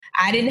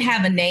I didn't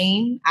have a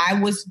name. I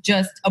was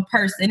just a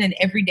person, an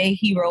everyday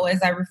hero,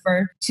 as I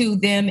refer to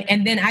them.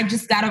 And then I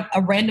just got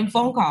a random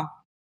phone call.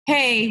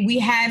 Hey, we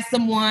have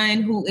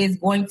someone who is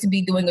going to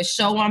be doing a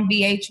show on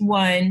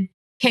VH1.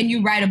 Can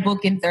you write a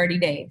book in 30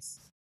 days?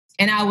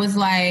 And I was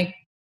like,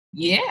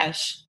 yeah,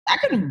 I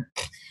can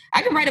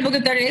write a book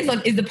in 30 days.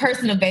 Like, is the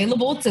person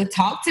available to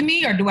talk to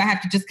me, or do I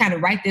have to just kind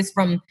of write this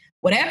from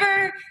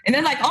whatever? And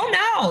they're like, oh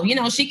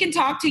no, she can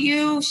talk to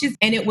you.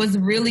 And it was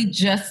really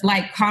just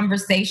like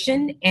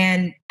conversation.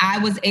 And I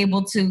was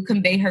able to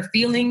convey her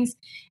feelings.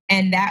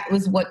 And that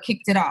was what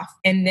kicked it off.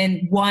 And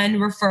then one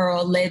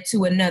referral led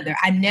to another.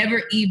 I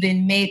never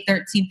even made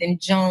 13th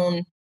and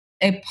Joan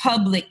a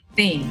public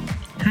thing.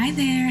 Hi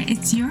there,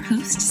 it's your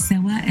host,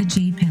 Sewa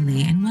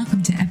Ajay-Pele, and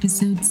welcome to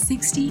episode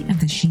 60 of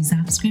the She's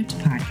Off Script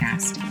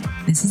podcast.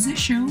 This is a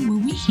show where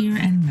we hear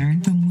and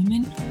learn from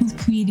women who've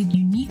created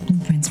unique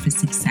blueprints for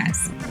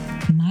success.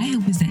 My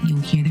hope is that you'll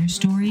hear their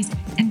stories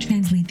and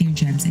translate their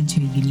gems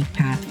into a unique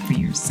path for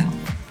yourself.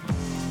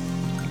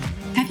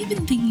 Have you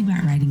been thinking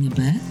about writing a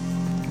book?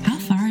 How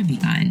far have you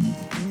gotten?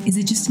 Is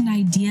it just an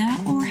idea,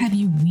 or have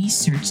you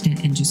researched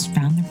it and just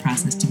found the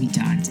process to be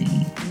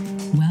daunting?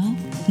 Well,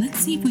 let's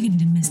see if we can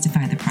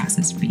demystify the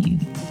process for you.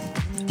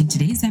 In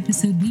today's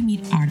episode, we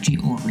meet Audrey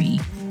Orry,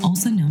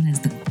 also known as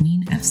the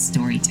Queen of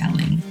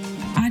Storytelling.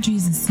 Audrey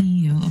is the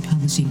CEO of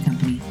publishing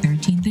company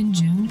 13th and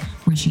Joan,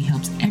 where she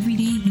helps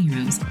everyday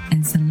heroes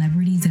and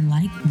celebrities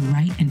alike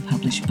write and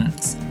publish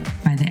books.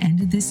 By the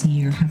end of this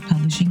year, her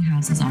publishing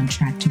house is on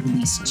track to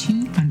release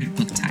 200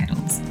 book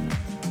titles.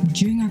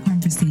 During our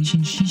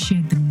conversation, she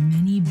shared the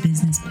many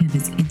business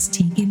pivots it's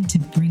taken to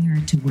bring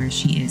her to where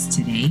she is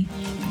today.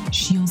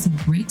 She also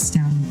breaks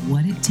down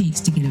what it takes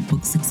to get a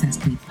book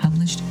successfully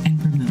published and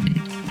promoted.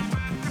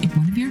 If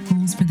one of your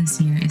goals for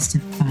this year is to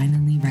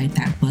finally write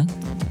that book,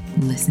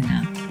 listen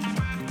up.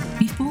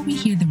 Before we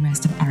hear the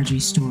rest of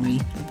Audrey's story,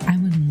 I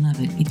would love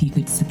it if you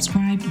could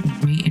subscribe,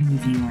 rate, and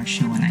review our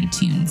show on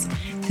iTunes.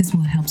 This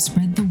will help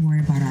spread the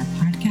word about our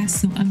podcast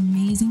so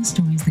amazing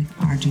stories like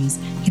Audrey's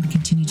can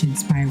continue to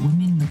inspire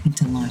women looking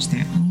to launch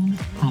their own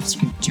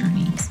off-script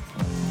journeys.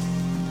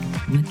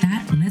 With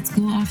that, let's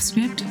go off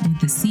script with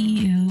the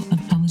CEO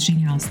of publishing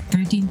house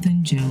 13th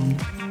and Joan,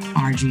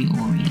 Audrey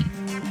Orry.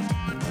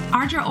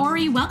 Audrey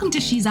Orry, welcome to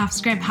She's Off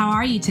Script. How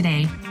are you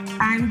today?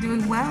 I'm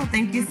doing well.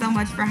 Thank you so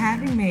much for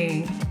having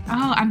me.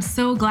 Oh, I'm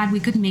so glad we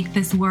could make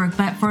this work.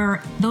 But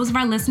for those of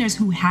our listeners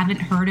who haven't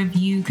heard of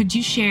you, could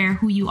you share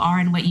who you are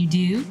and what you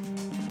do?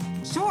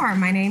 Sure.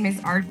 My name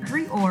is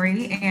Audrey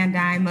Orry, and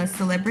I'm a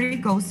celebrity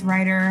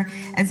ghostwriter,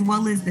 as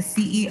well as the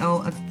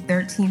CEO of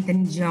 13th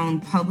and Joan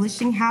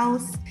Publishing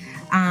House.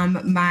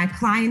 My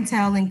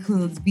clientele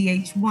includes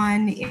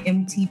VH1,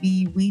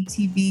 MTV,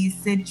 WeTV,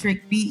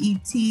 Citric,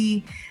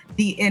 BET,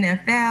 the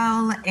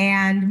NFL,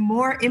 and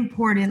more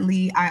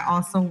importantly, I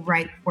also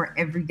write for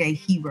everyday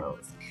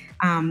heroes.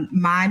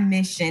 My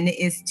mission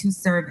is to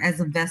serve as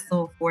a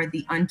vessel for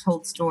the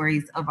untold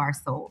stories of our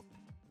souls.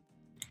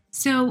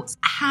 So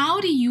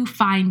how do you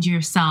find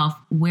yourself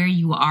where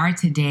you are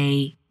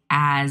today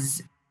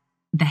as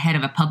the head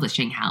of a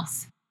publishing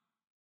house?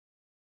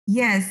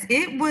 Yes,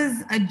 it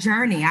was a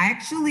journey. I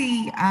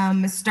actually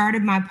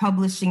started my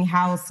publishing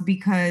house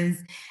because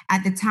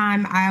at the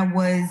time I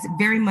was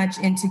very much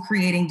into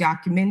creating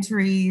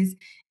documentaries,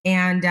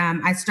 and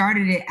I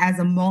started it as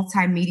a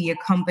multimedia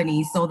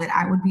company so that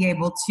I would be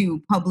able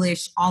to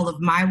publish all of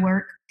my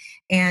work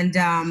and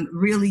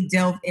really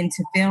delve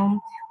into film.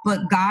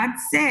 But God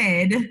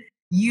said,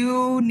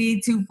 you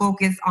need to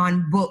focus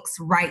on books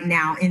right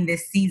now in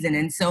this season.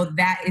 And so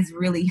that is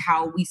really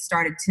how we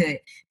started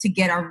to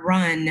get our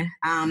run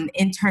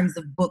in terms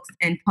of books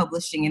and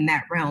publishing in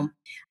that realm.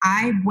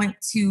 I went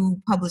to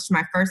publish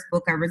my first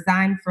book. I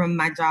resigned from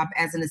my job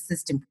as an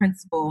assistant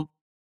principal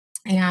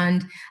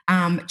and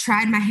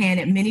tried my hand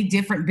at many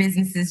different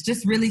businesses,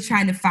 just really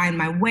trying to find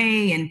my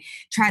way and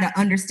try to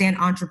understand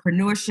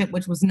entrepreneurship,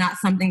 which was not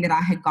something that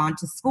I had gone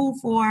to school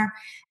for.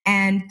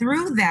 And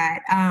through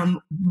that,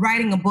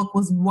 writing a book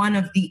was one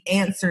of the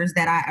answers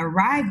that I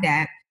arrived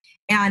at.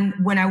 And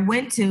when I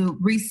went to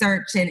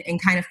research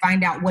and kind of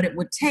find out what it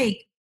would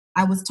take,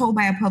 I was told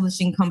by a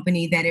publishing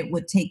company that it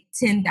would take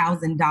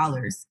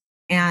 $10,000.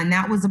 And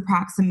that was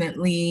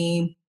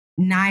approximately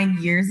 9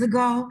 years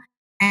ago.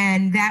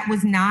 And that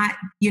was not,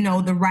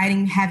 the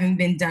writing having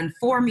been done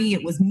for me.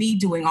 It was me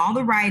doing all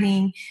the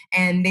writing,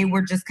 and they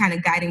were just kind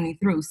of guiding me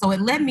through. So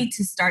it led me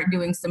to start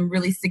doing some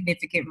really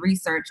significant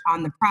research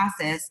on the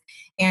process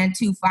and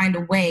to find a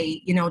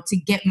way, to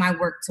get my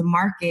work to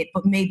market,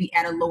 but maybe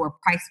at a lower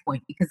price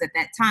point. Because at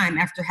that time,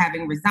 after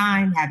having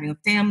resigned, having a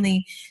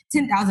family,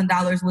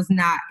 $10,000 was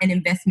not an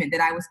investment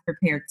that I was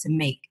prepared to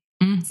make.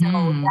 Mm-hmm. So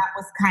that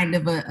was kind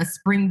of a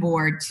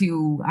springboard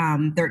to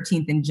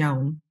 13th and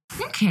Joan.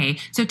 Okay,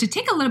 so to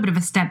take a little bit of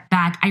a step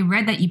back, I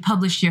read that you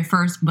published your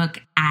first book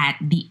at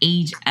the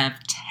age of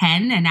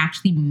 10 and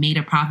actually made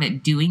a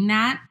profit doing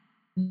that.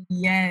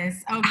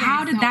 Yes. Okay.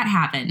 How did that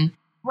happen?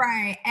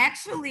 Right.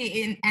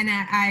 Actually, and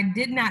I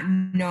did not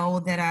know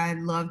that I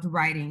loved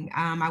writing.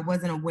 I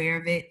wasn't aware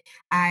of it.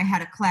 I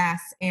had a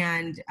class,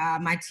 and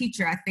my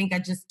teacher, I think I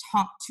just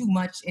talked too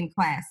much in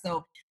class.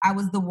 So I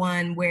was the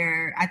one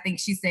where I think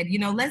she said,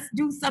 let's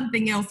do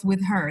something else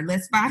with her.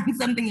 Let's find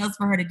something else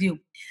for her to do.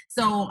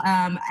 So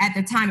at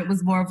the time, it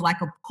was more of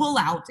like a pull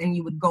out, and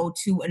you would go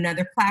to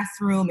another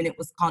classroom, and it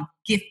was called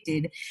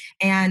Gifted.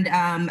 And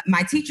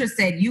my teacher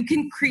said, you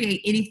can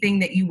create anything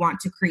that you want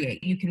to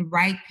create. You can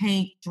write,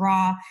 paint,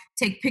 draw,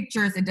 take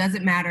pictures, it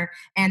doesn't matter.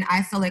 And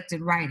I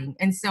selected writing.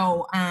 And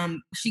so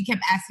she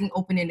kept asking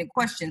open-ended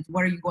questions.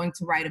 What are you going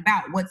to write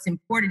about? What's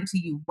important to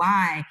you?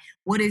 Why?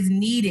 What is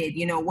needed?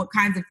 What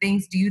kinds of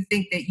things do you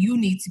think that you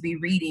need to be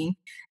reading?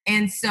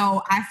 And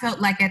so I felt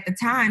like at the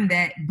time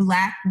that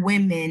Black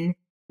women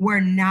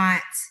were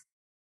not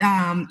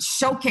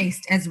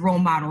showcased as role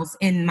models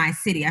in my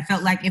city. I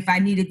felt like if I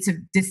needed to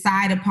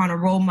decide upon a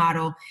role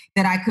model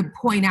that I could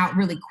point out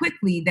really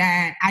quickly,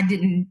 that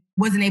I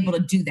wasn't able to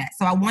do that.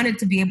 So I wanted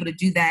to be able to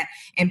do that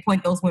and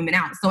point those women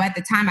out. So at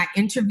the time I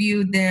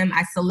interviewed them,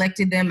 I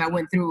selected them, I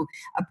went through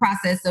a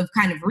process of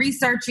kind of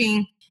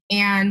researching.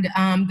 And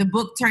the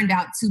book turned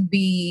out to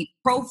be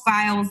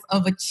Profiles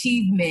of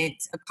Achievement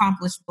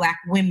Accomplished Black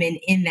Women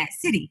in That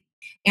City.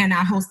 And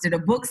I hosted a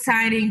book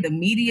signing, the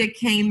media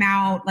came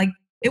out. Like,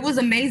 it was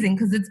amazing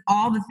because it's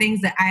all the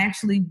things that I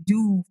actually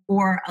do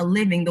for a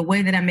living, the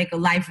way that I make a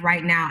life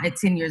right now at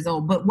 10 years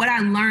old. But what I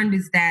learned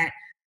is that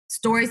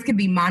stories can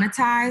be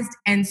monetized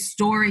and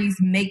stories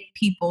make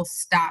people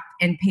stop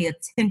and pay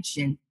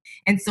attention.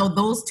 And so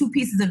those two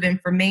pieces of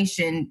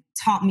information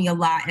taught me a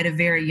lot at a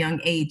very young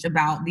age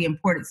about the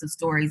importance of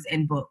stories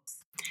and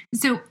books.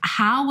 So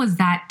how was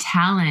that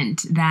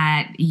talent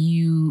that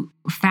you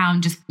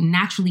found just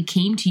naturally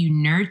came to you,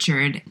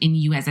 nurtured in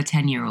you as a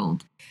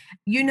 10-year-old?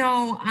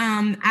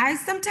 I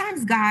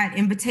sometimes got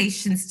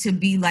invitations to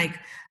be like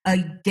a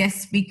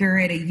guest speaker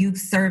at a youth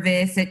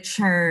service at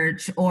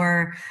church,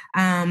 or,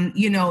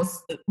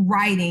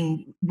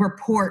 writing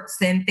reports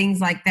and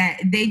things like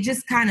that. They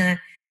just kind of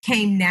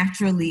came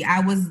naturally. I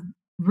was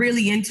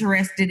really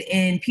interested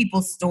in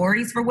people's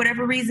stories for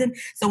whatever reason.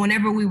 So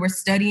whenever we were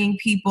studying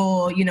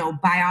people,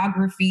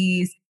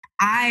 biographies,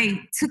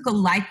 I took a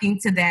liking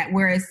to that,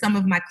 whereas some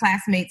of my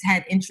classmates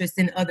had interest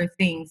in other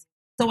things.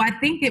 So I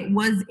think it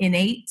was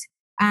innate.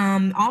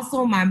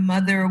 Also, my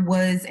mother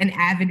was an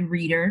avid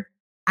reader.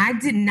 I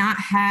did not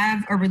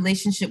have a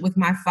relationship with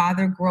my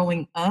father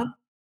growing up,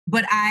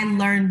 but I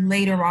learned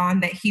later on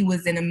that he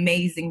was an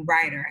amazing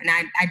writer, and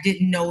I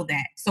didn't know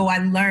that. So I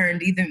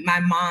learned, even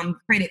my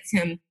mom credits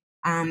him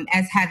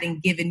as having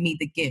given me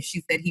the gift.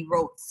 She said he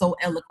wrote so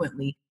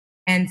eloquently.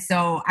 And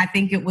so I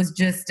think it was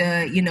just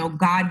a,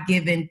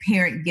 God-given,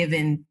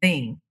 parent-given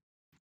thing.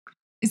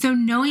 So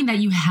knowing that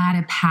you had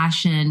a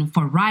passion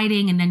for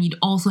writing and then you'd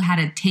also had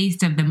a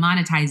taste of the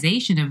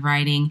monetization of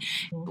writing,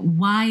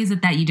 why is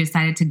it that you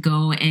decided to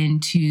go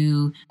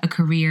into a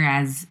career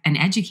as an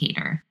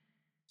educator?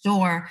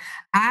 Sure.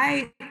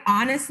 My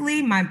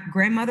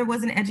grandmother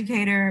was an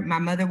educator. My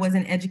mother was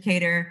an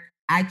educator.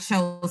 I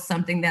chose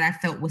something that I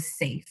felt was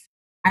safe.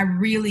 I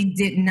really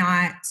did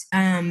not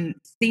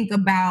think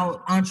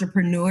about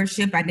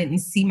entrepreneurship. I didn't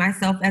see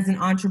myself as an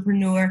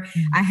entrepreneur.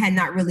 I had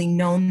not really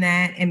known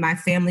that in my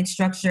family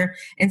structure.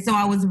 And so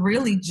I was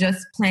really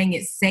just playing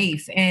it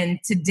safe. And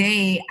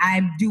today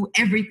I do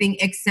everything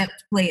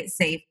except play it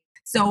safe.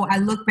 So I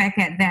look back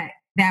at that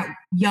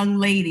young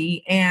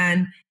lady,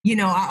 and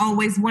I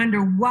always wonder,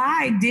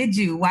 why did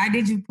you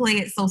play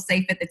it so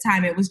safe at the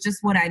time? It was just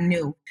what I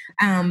knew.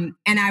 And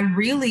I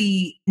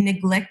really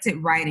neglected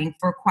writing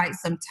for quite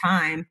some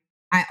time.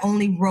 I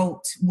only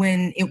wrote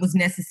when it was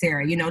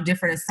necessary,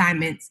 different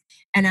assignments.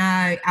 And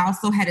I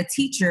also had a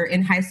teacher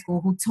in high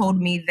school who told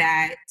me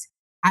that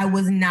I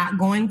was not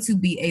going to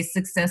be a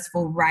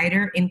successful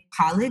writer in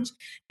college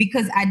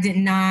because I did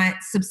not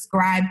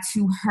subscribe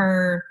to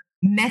her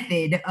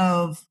method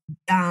of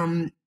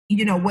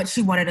what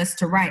she wanted us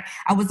to write.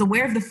 I was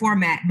aware of the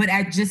format, but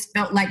I just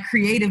felt like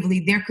creatively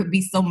there could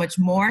be so much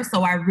more.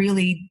 So I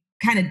really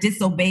kind of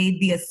disobeyed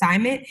the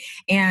assignment.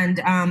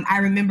 And I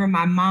remember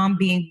my mom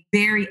being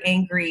very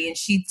angry, and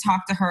she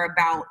talked to her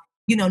about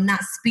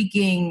not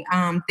speaking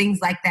things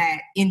like that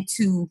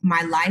into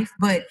my life.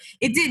 But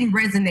it didn't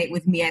resonate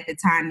with me at the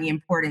time, the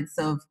importance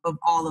of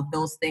all of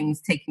those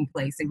things taking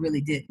place. It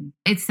really didn't.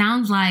 It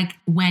sounds like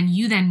when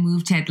you then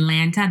moved to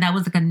Atlanta, that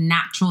was like a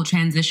natural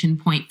transition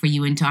point for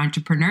you into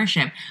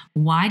entrepreneurship.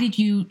 Why did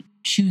you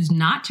choose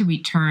not to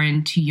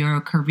return to your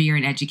career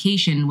in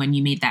education when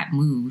you made that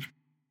move?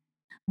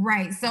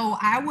 Right. So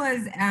I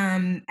was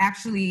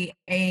actually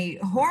a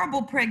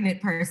horrible pregnant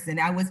person.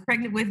 I was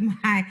pregnant with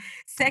my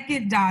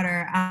second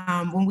daughter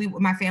when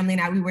my family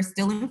and we were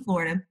still in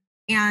Florida.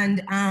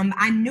 And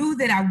I knew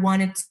that I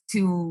wanted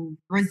to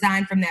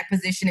resign from that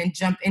position and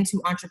jump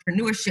into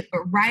entrepreneurship,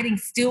 but writing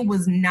still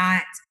was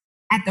not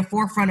at the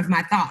forefront of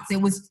my thoughts.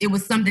 It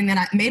was something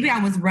that maybe I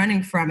was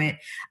running from it.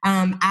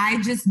 I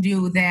just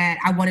knew that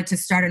I wanted to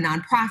start a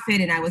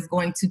nonprofit, and I was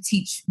going to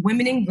teach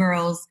women and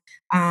girls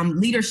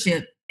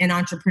leadership in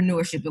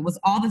entrepreneurship. It was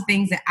all the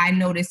things that I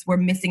noticed were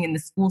missing in the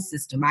school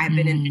system. I have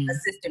been an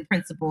assistant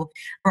principal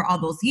for all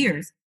those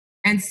years.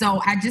 And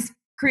so I just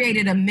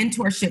created a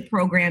mentorship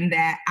program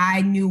that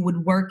I knew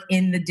would work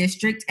in the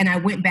district. And I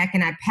went back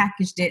and I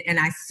packaged it and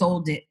I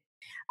sold it.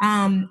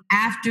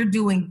 After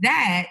doing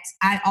that,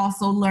 I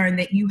also learned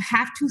that you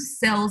have to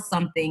sell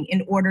something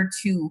in order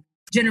to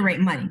generate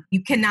money.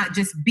 You cannot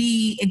just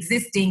be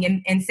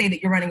existing and say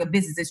that you're running a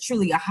business. It's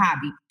truly a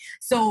hobby.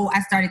 So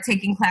I started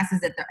taking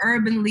classes at the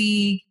Urban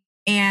League,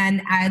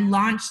 and I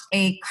launched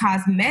a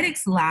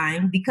cosmetics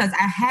line because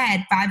I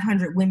had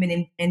 500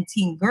 women and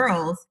teen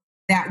girls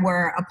that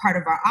were a part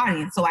of our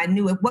audience. So I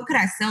knew what could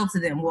I sell to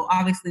them? Well,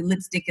 obviously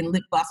lipstick and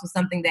lip gloss was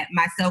something that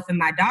myself and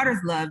my daughters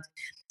loved.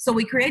 So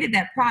we created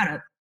that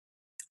product.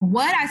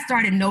 What I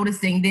started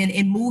noticing then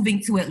in moving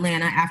to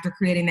Atlanta after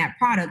creating that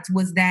product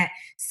was that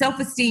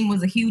self-esteem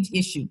was a huge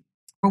issue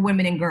for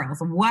women and girls.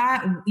 Why,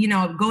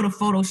 go to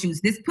photo shoots.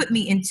 This put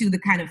me into the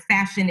kind of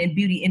fashion and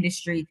beauty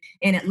industry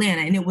in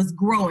Atlanta, and it was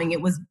growing.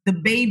 It was the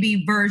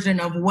baby version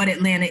of what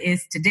Atlanta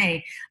is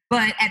today.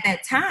 But at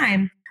that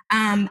time,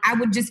 I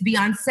would just be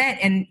on set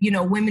and,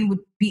 women would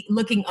be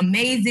looking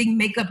amazing,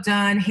 makeup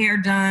done, hair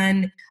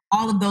done,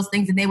 all of those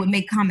things. And they would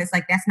make comments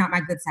like, that's not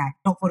my good side.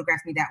 Don't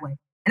photograph me that way.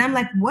 And I'm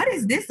like, what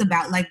is this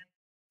about? Like,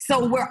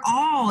 so we're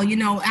all,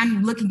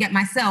 I'm looking at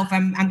myself.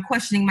 I'm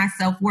questioning my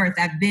self-worth.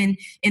 I've been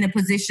in a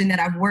position that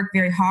I've worked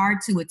very hard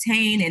to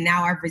attain, and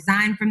now I've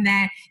resigned from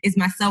that. Is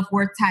my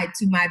self-worth tied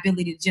to my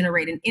ability to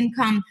generate an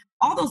income?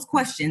 All those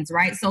questions,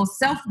 right? So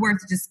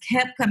self-worth just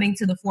kept coming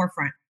to the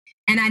forefront.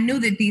 And I knew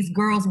that these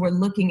girls were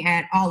looking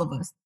at all of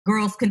us.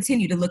 Girls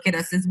continue to look at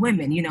us as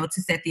women,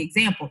 to set the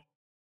example.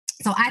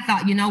 So I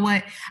thought, you know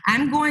what?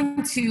 I'm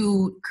going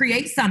to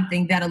create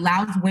something that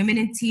allows women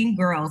and teen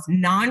girls,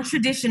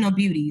 non-traditional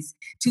beauties,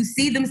 to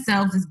see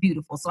themselves as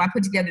beautiful. So I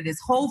put together this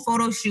whole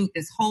photo shoot,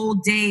 this whole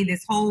day,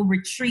 this whole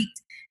retreat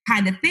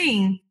kind of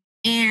thing.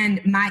 And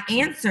my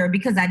answer,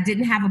 because I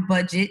didn't have a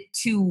budget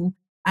to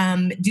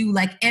do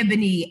like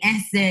Ebony,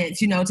 Essence,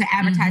 to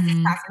advertise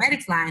this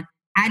cosmetics line,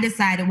 I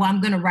decided, well,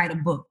 I'm going to write a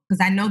book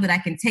because I know that I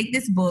can take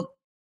this book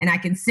and I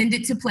can send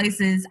it to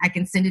places. I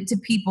can send it to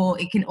people.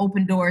 It can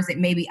open doors that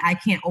maybe I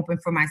can't open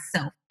for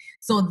myself.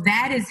 So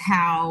that is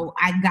how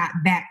I got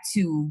back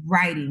to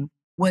writing,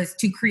 was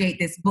to create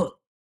this book.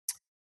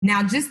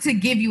 Now, just to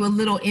give you a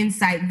little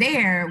insight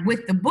there,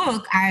 with the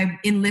book, I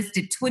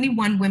enlisted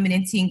 21 women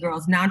and teen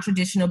girls,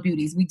 non-traditional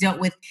beauties. We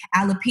dealt with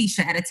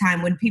alopecia at a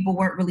time when people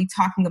weren't really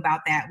talking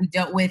about that. We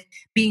dealt with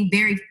being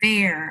very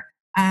fair,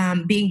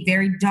 being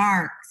very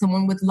dark,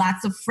 someone with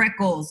lots of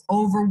freckles,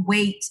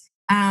 overweight,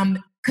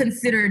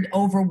 considered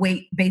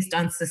overweight based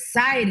on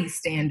society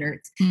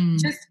standards,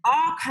 just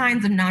all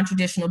kinds of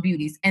non-traditional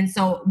beauties. And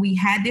so we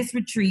had this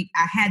retreat.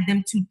 I had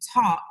them to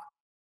talk.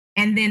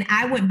 And then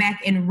I went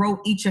back and wrote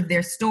each of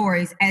their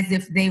stories as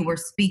if they were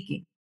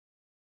speaking.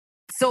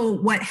 So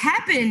what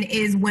happened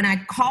is when I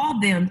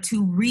called them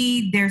to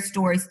read their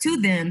stories to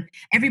them,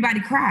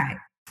 everybody cried.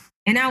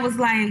 And I was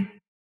like,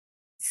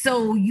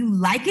 so you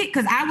like it?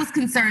 Because I was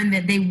concerned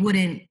that they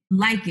wouldn't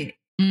like it.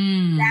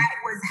 That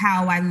was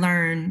how I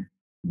learned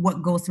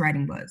what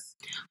ghostwriting was.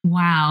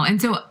 Wow.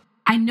 And so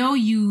I know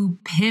you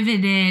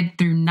pivoted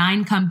through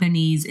 9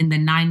 companies in the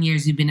 9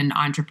 years you've been an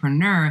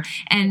entrepreneur,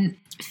 and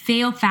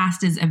fail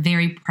fast is a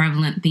very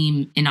prevalent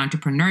theme in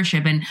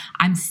entrepreneurship. And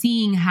I'm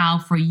seeing how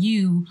for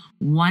you,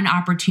 one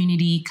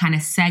opportunity kind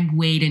of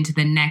segued into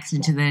the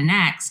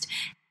next.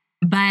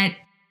 But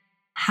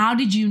how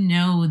did you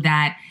know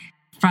that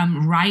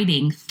from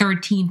writing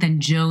 13th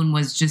and Joan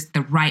was just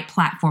the right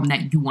platform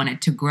that you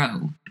wanted to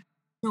grow?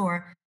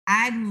 Sure.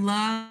 I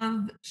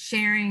love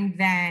sharing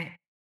that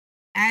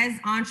as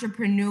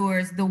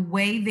entrepreneurs, the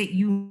way that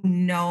you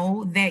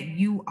know that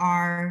you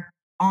are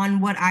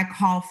on what I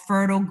call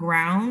fertile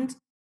ground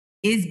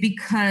is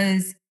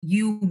because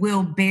you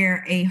will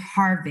bear a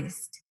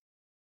harvest.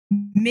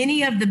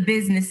 Many of the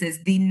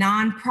businesses, the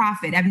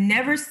nonprofit, I've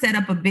never set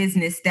up a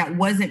business that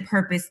wasn't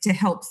purposed to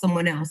help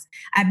someone else.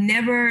 I've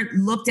never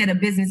looked at a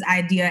business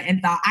idea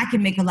and thought I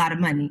can make a lot of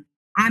money.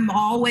 I'm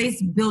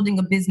always building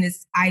a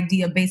business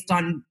idea based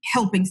on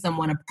helping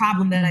someone, a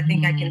problem that I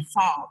think I can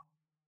solve.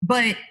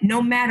 But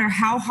no matter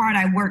how hard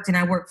I worked, and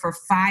I worked for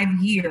 5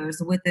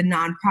 years with a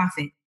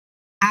nonprofit,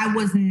 I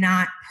was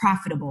not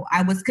profitable.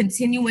 I was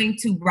continuing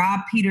to rob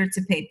Peter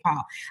to pay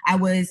Paul. I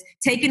was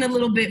taking a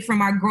little bit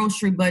from our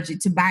grocery budget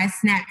to buy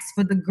snacks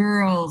for the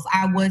girls.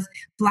 I was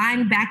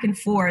flying back and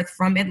forth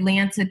from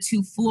Atlanta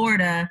to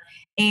Florida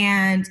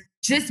and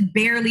just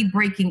barely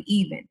breaking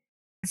even.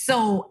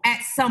 So at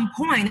some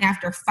point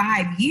after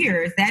 5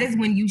 years, that is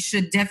when you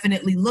should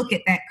definitely look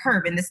at that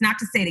curve. And it's not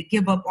to say to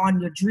give up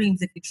on your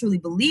dreams if you truly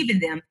believe in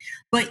them,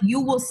 but you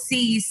will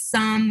see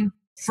some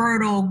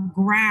fertile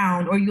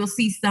ground, or you'll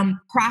see some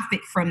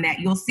profit from that.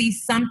 You'll see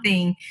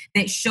something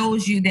that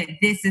shows you that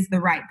this is the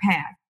right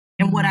path.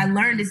 And what I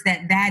learned is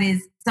that that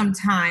is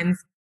sometimes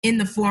in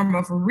the form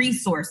of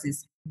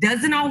resources.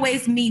 Doesn't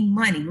always mean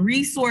money.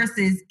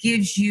 Resources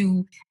gives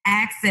you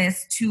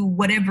access to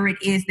whatever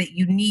it is that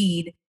you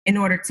need in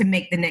order to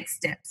make the next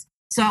steps.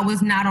 So I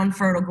was not on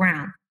fertile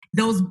ground.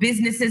 Those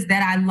businesses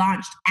that I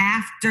launched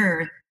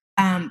after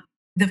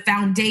the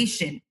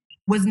foundation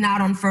was not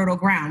on fertile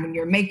ground. When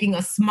you're making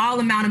a small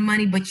amount of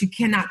money, but you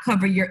cannot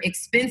cover your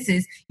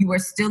expenses, you are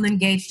still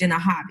engaged in a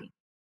hobby.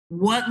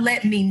 What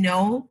let me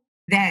know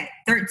that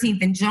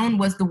 13th and Joan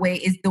was the way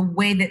is the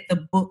way that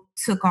the book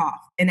took off.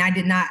 And I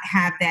did not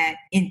have that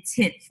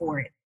intent for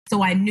it.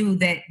 So I knew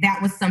that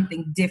that was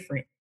something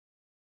different.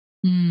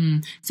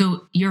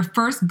 So your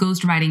first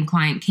ghostwriting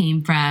client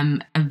came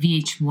from a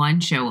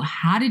VH1 show.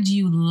 How did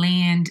you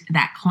land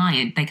that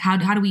client? Like, how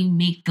do we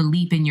make the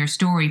leap in your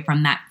story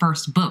from that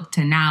first book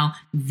to now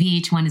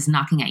VH1 is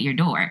knocking at your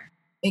door?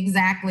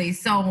 Exactly.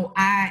 So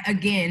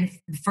again,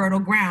 fertile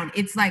ground.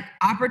 It's like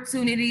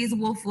opportunities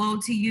will flow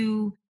to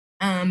you.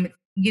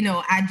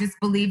 I just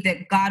believe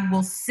that God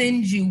will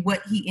send you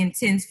what he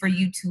intends for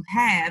you to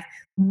have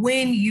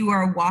when you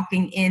are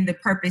walking in the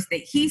purpose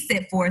that he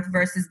set forth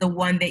versus the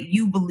one that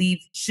you believe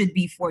should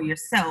be for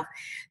yourself.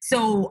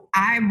 So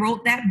I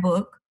wrote that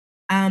book.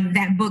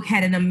 That book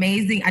had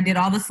I did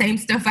all the same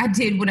stuff I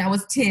did when I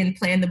was 10,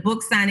 planned the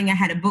book signing. I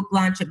had a book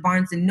launch at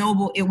Barnes &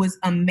 Noble. It was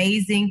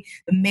amazing.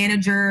 The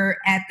manager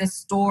at the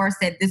store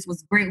said, this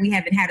was great. We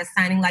haven't had a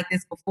signing like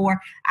this before.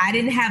 I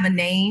didn't have a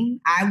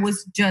name. I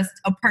was just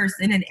a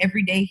person, an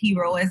everyday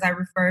hero, as I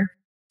refer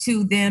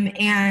to them.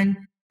 And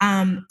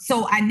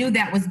so I knew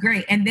that was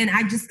great. And then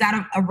I just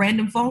got a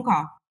random phone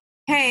call.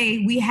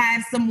 Hey, we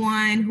have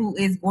someone who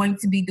is going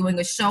to be doing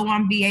a show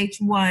on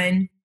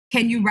VH1.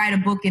 Can you write a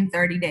book in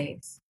 30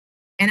 days?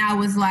 And I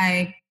was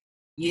like,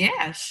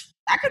 yeah,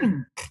 I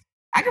can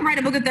write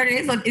a book in 30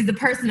 days. Like, is the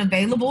person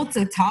available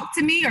to talk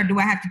to me, or do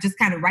I have to just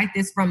kind of write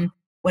this from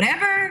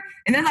whatever?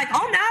 And they're like,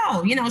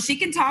 oh no, she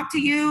can talk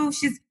to you.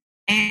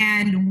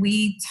 And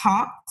we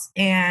talked,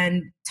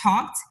 and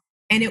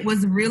it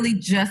was really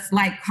just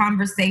like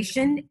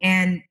conversation.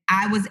 And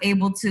I was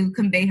able to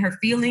convey her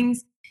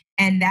feelings.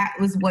 And that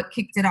was what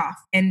kicked it off.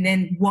 And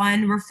then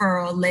one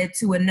referral led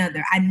to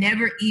another. I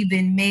never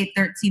even made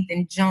 13th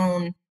and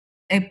Joan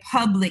a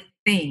public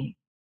thing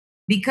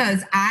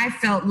because I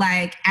felt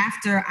like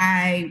after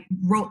I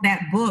wrote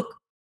that book,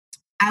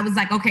 I was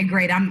like, okay,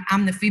 great.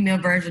 I'm the female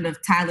version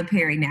of Tyler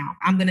Perry now.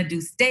 I'm going to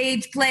do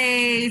stage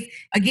plays.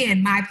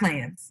 Again, my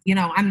plans.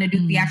 I'm going to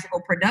do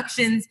theatrical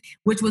productions,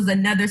 which was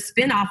another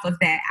spinoff of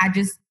that. I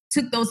just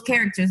took those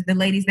characters, the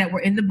ladies that were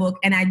in the book,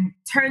 and I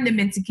turned them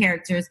into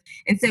characters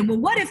and said, well,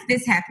 what if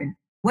this happened?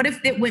 What if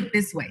it went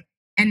this way?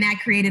 And that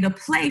created a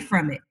play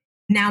from it.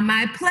 Now,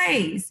 my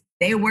plays,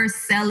 they were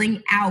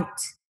selling out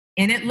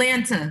in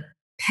Atlanta,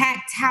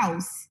 packed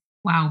house.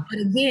 Wow. But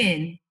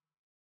again,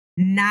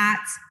 not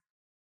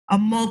a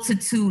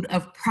multitude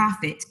of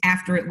profit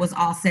after it was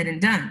all said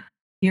and done.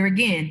 Here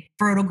again,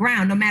 fertile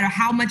ground. No matter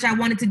how much I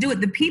wanted to do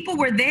it, the people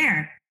were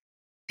there.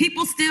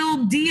 People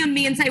still DM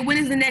me and say, when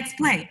is the next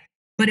play?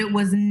 But it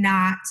was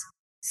not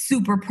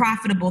super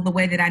profitable the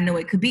way that I know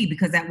it could be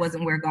because that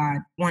wasn't where God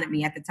wanted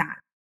me at the time.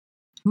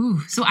 Ooh,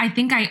 so I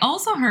think I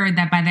also heard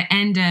that by the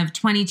end of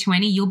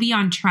 2020, you'll be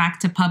on track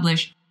to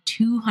publish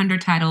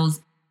 200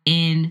 titles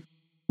in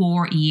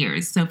 4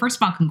 years. So first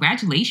of all,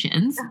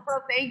 congratulations. Oh,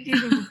 thank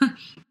you.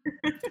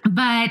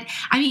 But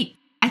I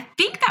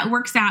think that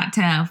works out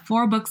to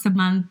 4 books a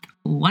month,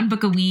 1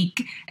 book a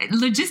week.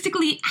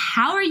 Logistically,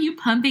 how are you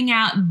pumping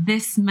out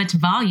this much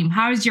volume?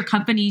 How is your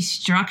company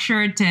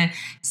structured to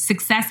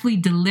successfully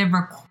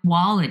deliver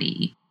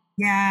quality?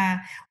 Yeah,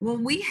 well,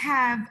 we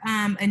have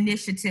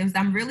initiatives.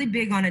 I'm really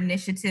big on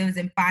initiatives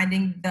and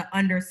finding the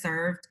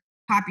underserved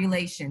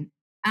population.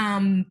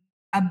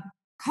 A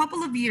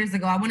couple of years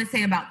ago, I want to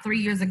say about 3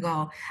 years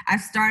ago, I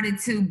started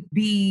to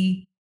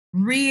be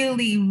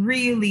really,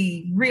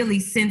 really, really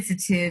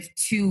sensitive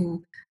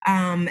to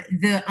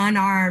the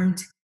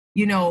unarmed,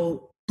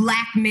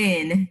 Black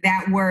men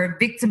that were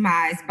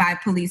victimized by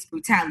police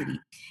brutality.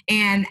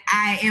 And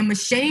I am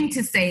ashamed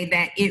to say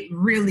that it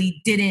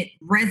really didn't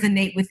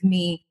resonate with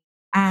me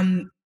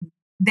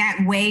that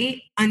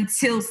way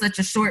until such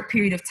a short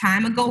period of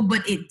time ago,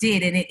 but it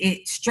did, and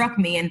it struck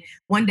me. And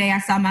one day I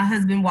saw my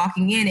husband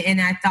walking in and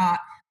I thought,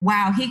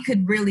 wow, he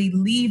could really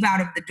leave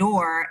out of the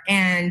door,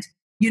 and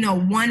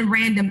one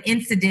random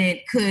incident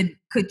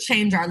could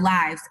change our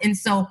lives. And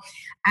so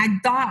I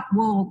thought,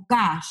 well,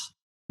 gosh,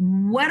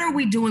 what are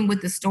we doing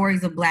with the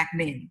stories of Black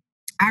men?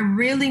 I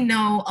really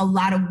know a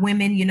lot of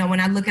women, when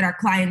I look at our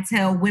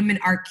clientele, women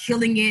are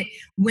killing it.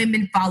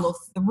 Women follow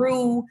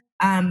through.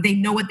 They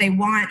know what they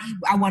want.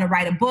 I want to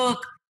write a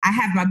book. I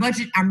have my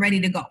budget. I'm ready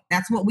to go.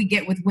 That's what we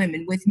get with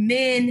women. With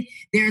men,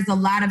 there's a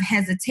lot of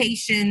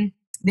hesitation.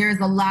 There's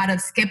a lot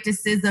of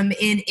skepticism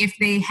in if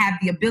they have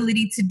the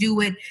ability to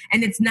do it.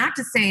 And it's not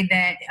to say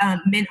that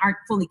men aren't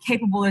fully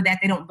capable or that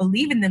they don't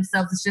believe in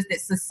themselves. It's just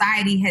that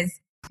society has,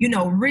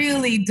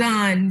 really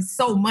done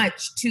so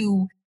much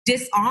to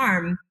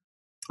disarm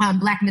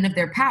Black men of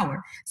their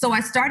power. So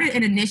I started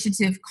an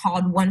initiative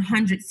called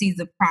 100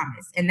 Seeds of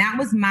Promise. And that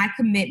was my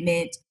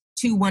commitment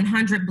to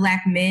 100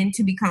 Black men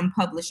to become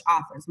published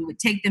authors. We would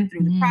take them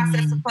through the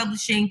process of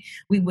publishing.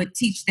 We would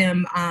teach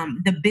them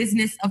the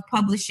business of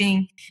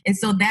publishing. And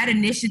so that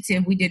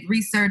initiative, we did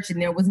research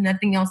and there was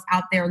nothing else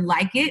out there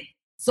like it.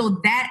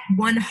 So that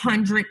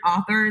 100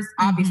 authors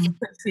obviously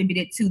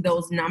contributed to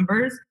those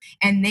numbers,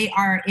 and they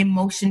are in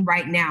motion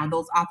right now.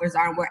 Those authors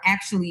are. We're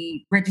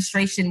actually,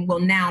 registration will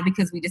now,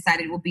 because we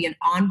decided it will be an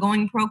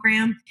ongoing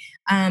program,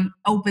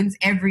 opens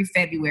every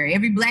February.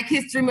 Every Black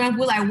History Month,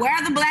 we're like, where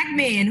are the Black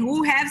men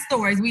who have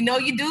stories? We know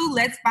you do.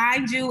 Let's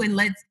find you and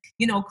let's,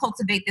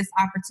 cultivate this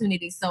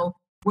opportunity. So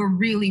we're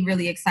really,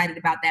 really excited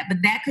about that.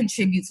 But that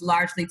contributes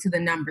largely to the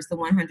numbers, the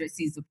 100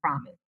 Seeds of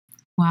Promise.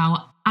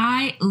 Wow,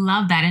 I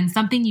love that. And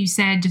something you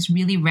said just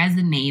really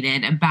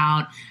resonated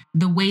about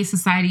the way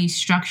society is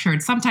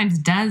structured sometimes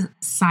does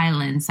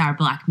silence our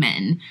Black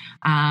men.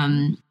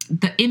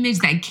 The image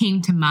that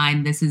came to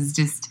mind, this is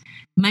just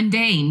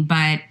mundane,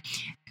 but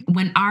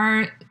when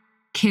our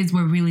kids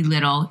were really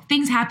little,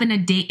 things happen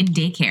in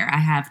daycare. I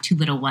have 2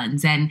 little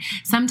ones, and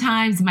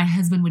sometimes my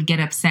husband would get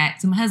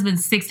upset. So my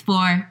husband's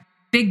 6'4",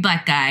 big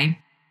Black guy.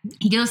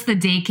 He goes to the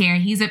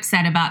daycare, he's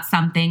upset about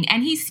something,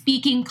 and he's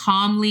speaking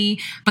calmly,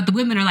 but the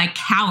women are like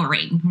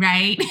cowering,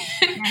 right?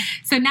 Yeah.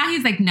 So now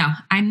he's like, no,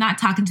 I'm not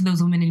talking to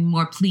those women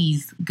anymore.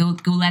 Please go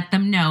let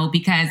them know,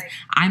 because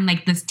I'm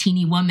like this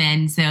teeny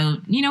woman. So,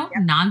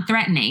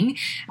 non-threatening.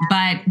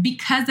 But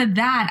because of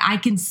that, I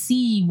can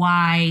see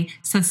why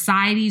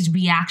society's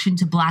reaction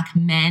to Black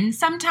men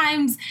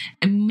sometimes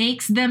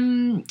makes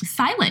them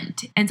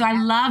silent. And so I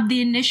love the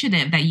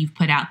initiative that you've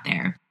put out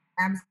there.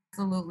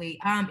 Absolutely.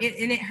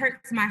 It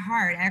hurts my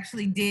heart. I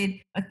actually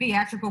did a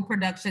theatrical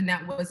production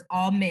that was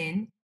all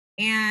men,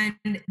 and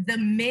the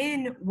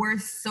men were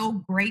so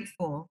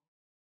grateful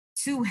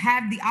to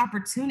have the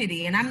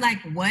opportunity. And I'm like,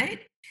 what?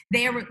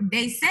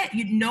 They said,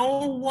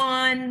 no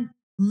one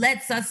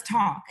lets us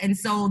talk. And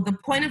so the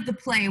point of the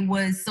play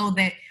was so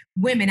that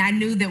I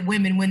knew that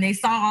women, when they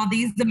saw all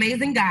these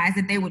amazing guys,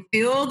 that they would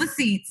fill the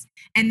seats,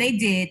 and they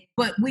did,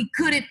 but we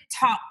couldn't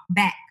talk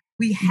back.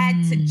 We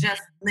had to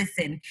just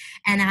listen.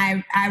 And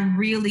I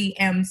really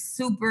am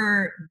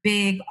super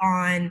big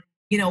on,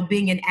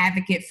 being an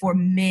advocate for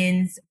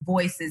men's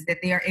voices, that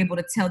they are able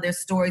to tell their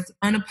stories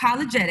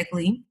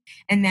unapologetically,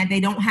 and that they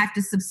don't have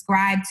to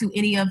subscribe to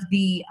any of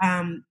the,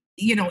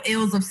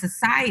 ills of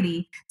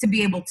society to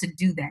be able to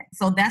do that.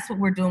 So that's what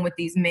we're doing with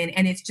these men.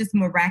 And it's just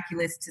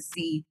miraculous to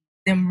see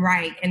them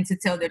write and to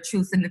tell their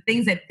truths and the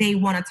things that they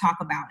want to talk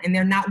about. And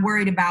they're not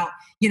worried about,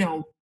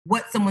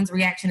 what someone's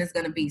reaction is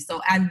going to be. So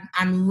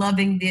I'm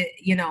loving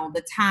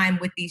the time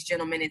with these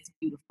gentlemen. It's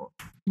beautiful.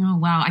 Oh,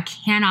 wow. I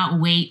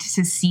cannot wait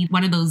to see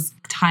one of those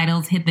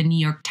titles hit the New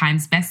York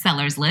Times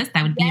bestsellers list.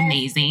 That would be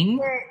amazing.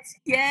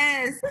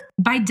 Yes.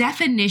 By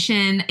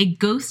definition, a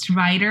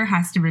ghostwriter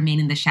has to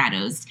remain in the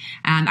shadows.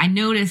 I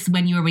noticed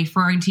when you were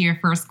referring to your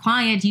first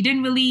client, you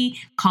didn't really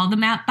call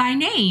them out by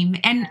name.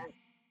 And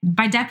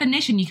by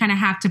definition, you kind of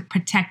have to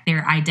protect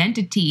their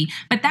identity.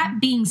 But that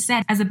being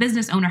said, as a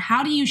business owner,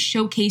 how do you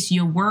showcase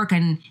your work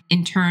and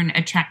in turn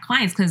attract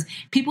clients? Because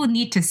people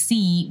need to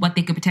see what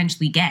they could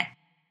potentially get.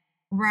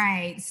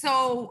 Right.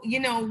 So,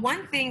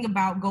 one thing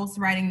about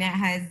ghostwriting that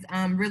has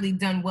really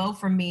done well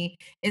for me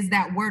is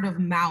that word of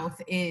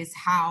mouth is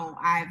how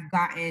I've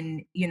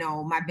gotten,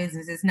 my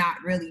business. It's not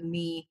really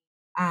me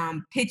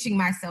pitching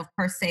myself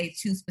per se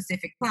to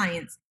specific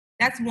clients.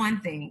 That's one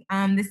thing.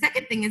 The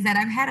second thing is that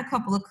I've had a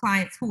couple of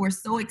clients who are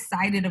so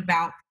excited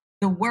about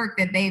the work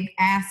that they've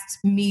asked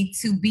me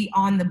to be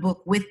on the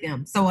book with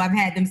them. So I've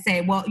had them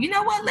say, well, you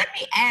know what, let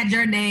me add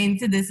your name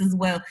to this as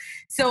well.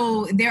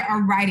 So there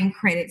are writing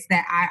credits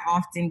that I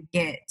often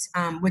get,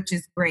 which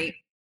is great.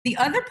 The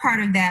other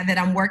part of that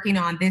I'm working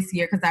on this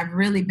year, because I've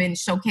really been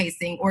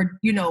showcasing or,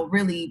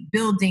 really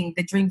building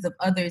the dreams of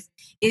others,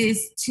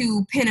 is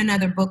to pen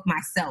another book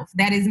myself.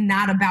 That is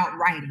not about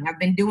writing. I've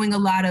been doing a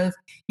lot of,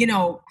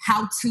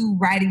 how-to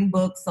writing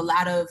books, a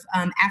lot of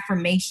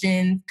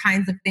affirmation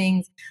kinds of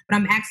things. But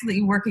I'm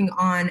actually working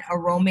on a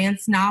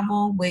romance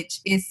novel, which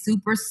is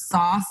super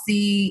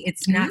saucy.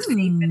 It's not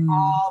safe at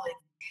all.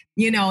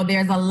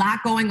 There's a lot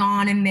going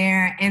on in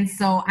there. And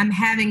so I'm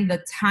having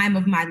the time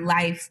of my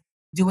life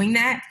doing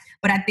that.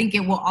 But I think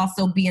it will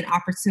also be an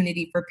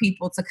opportunity for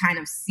people to kind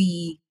of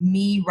see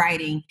me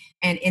writing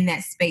and in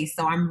that space.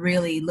 So I'm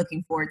really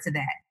looking forward to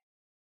that.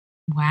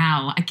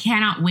 Wow. I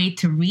cannot wait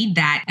to read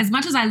that. As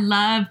much as I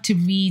love to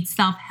read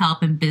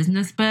self-help and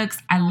business books,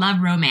 I love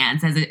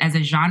romance as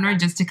a genre,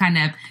 just to kind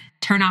of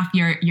turn off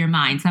your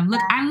mind. So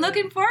I'm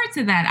looking forward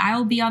to that. I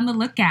will be on the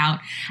lookout.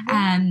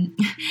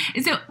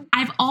 So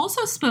I've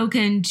also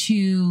spoken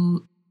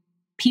to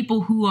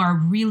people who are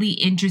really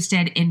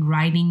interested in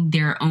writing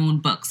their own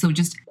books. So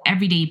just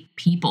everyday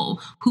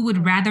people who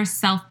would rather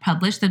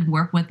self-publish than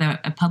work with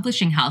a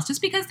publishing house,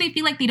 just because they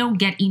feel like they don't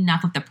get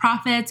enough of the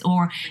profits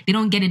or they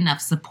don't get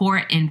enough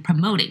support in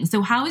promoting.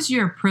 So how is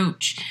your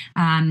approach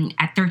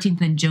at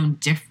 13th and Joan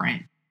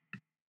different?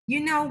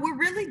 We're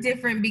really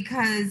different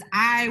because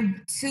I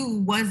too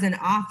was an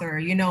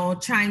author,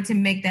 trying to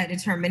make that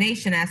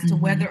determination as to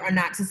Mm-hmm. whether or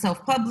not to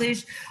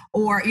self-publish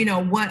or,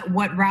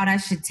 what route I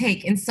should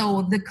take. And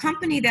so the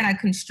company that I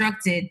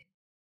constructed,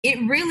 it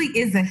really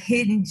is a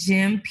hidden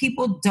gem.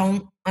 People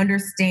don't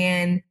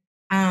understand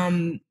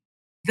um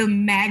the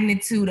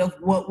magnitude of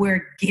what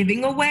we're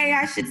giving away,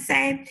 I should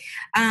say.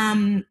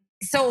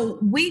 So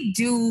we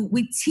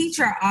teach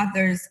our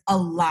authors a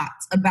lot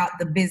about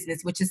the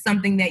business, which is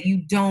something that you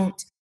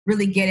don't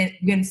really get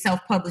in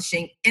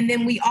self-publishing. And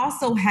then we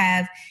also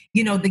have,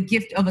 the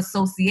gift of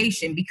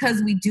association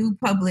because we do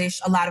publish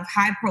a lot of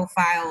high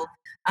profile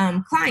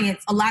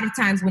clients. A lot of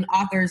times when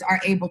authors are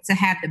able to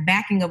have the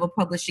backing of a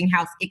publishing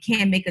house, it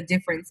can make a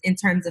difference in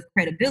terms of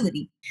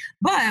credibility.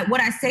 But what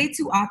I say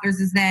to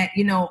authors is that,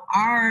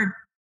 our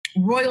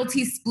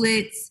royalty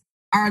splits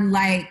are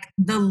like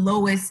the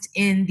lowest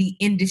in the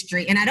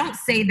industry. And I don't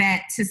say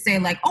that to say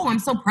like, oh, I'm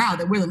so proud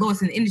that we're the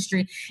lowest in the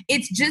industry.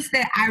 It's just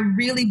that I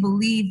really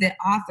believe that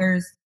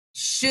authors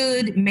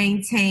should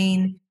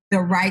maintain the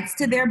rights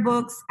to their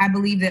books. I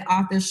believe that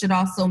authors should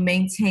also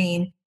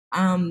maintain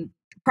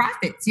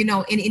profits, in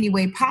any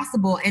way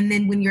possible. And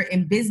then when you're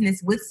in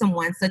business with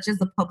someone such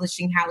as a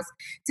publishing house,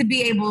 to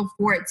be able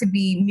for it to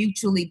be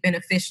mutually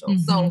beneficial.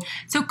 Mm-hmm.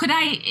 So could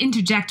I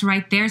interject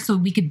right there so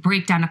we could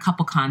break down a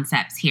couple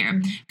concepts here?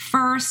 Mm-hmm.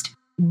 First,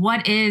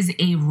 what is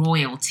a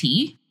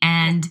royalty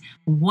and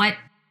what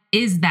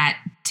is that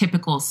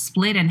typical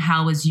split and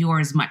how is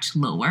yours much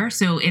lower?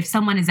 So if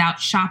someone is out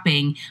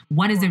shopping,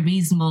 what is a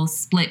reasonable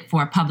split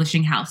for a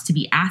publishing house to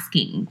be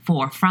asking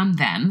for from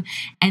them?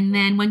 And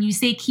then when you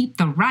say keep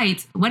the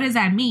rights, what does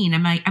that mean?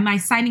 Am I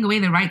signing away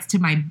the rights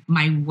to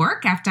my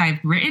work after I've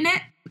written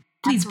it?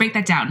 Please break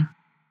that down.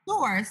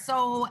 Sure.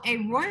 So a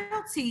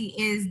royalty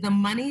is the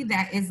money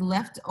that is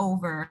left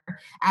over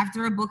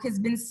after a book has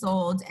been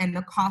sold and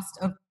the cost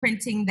of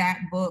printing that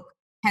book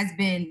has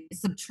been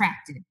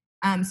subtracted.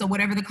 So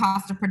whatever the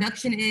cost of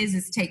production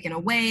is taken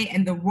away,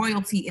 and the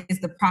royalty is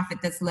the profit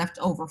that's left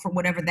over for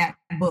whatever that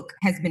book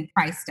has been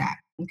priced at.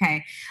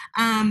 Okay.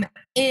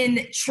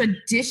 In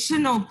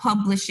traditional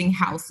publishing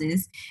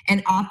houses,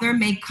 an author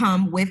may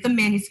come with a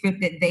manuscript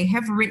that they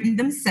have written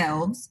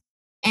themselves,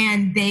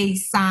 and they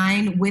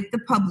sign with the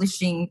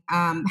publishing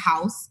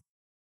house.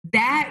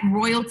 That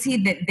royalty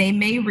that they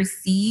may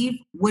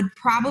receive would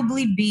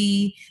probably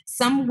be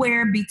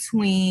somewhere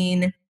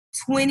between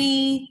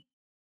 20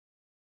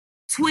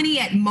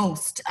 at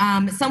most,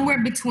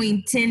 somewhere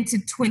between 10 to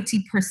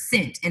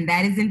 20%. And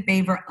that is in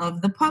favor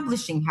of the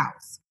publishing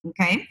house.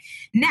 Okay.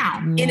 Now,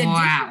 in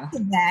addition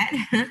to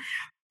that,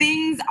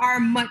 things are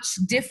much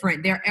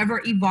different. They're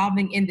ever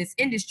evolving in this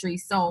industry.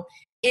 So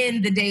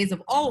in the days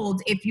of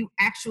old, if you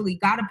actually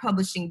got a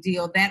publishing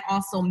deal, that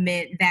also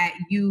meant that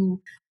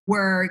you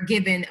were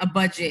given a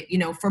budget,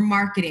 for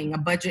marketing, a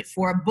budget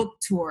for a book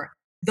tour.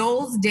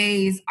 Those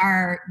days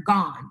are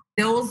gone.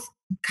 Those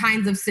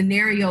kinds of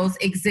scenarios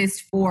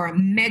exist for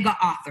mega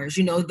authors,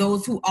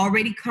 those who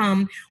already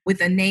come with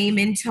a name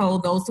in tow,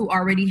 those who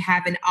already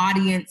have an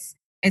audience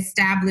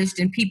established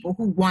and people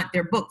who want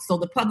their books. So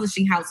the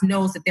publishing house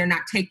knows that they're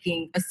not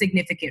taking a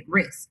significant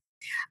risk.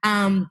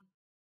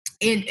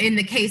 In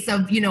the case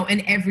of,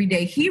 an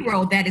everyday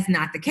hero, that is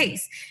not the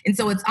case. And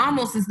so it's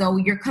almost as though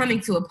you're coming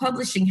to a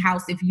publishing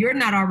house. If you're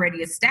not already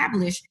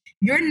established,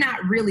 you're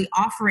not really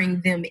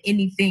offering them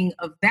anything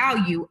of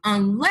value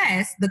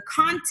unless the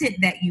content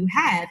that you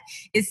have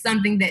is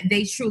something that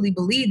they truly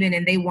believe in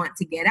and they want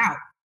to get out.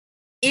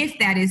 If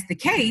that is the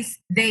case,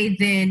 they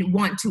then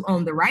want to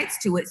own the rights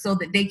to it so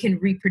that they can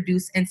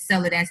reproduce and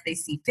sell it as they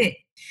see fit.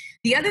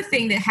 The other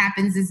thing that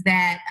happens is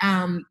that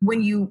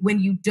when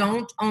you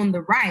don't own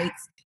the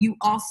rights, you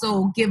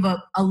also give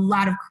up a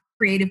lot of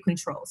creative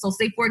control. So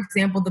say, for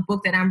example, the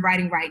book that I'm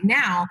writing right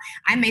now,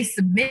 I may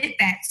submit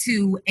that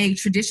to a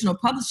traditional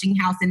publishing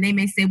house and they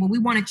may say, well, we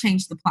want to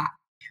change the plot.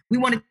 We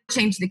want to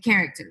change the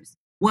characters.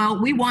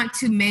 Well, we want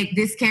to make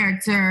this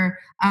character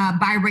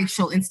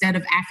biracial instead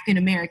of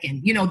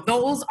African-American.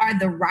 Those are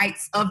the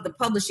rights of the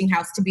publishing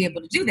house to be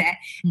able to do that.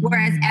 Mm-hmm.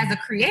 Whereas as a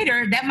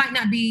creator, that might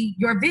not be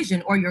your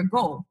vision or your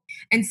goal.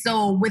 And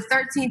so with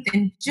 13th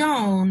and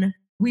Joan,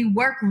 we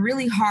work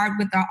really hard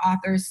with our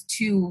authors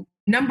to,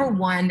 number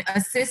one,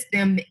 assist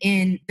them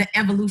in the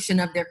evolution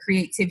of their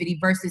creativity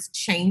versus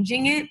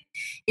changing it.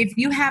 If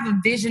you have a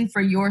vision for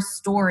your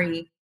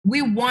story,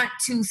 we want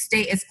to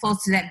stay as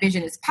close to that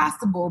vision as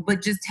possible,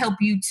 but just help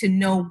you to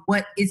know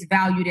what is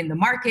valued in the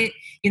market,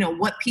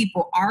 what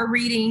people are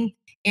reading,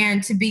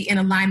 and to be in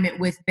alignment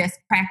with best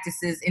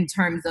practices in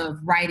terms of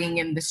writing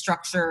and the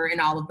structure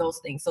and all of those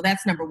things. So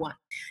that's number one.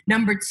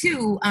 Number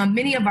two,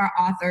 many of our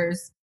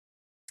authors,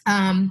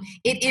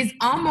 it is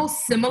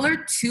almost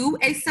similar to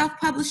a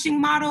self-publishing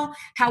model.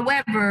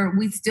 However,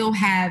 we still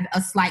have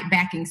a slight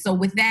backing. So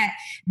with that,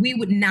 we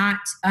would not,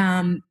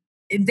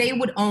 they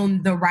would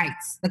own the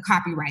rights, the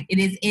copyright. It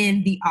is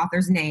in the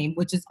author's name,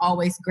 which is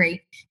always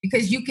great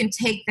because you can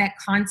take that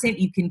content,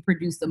 you can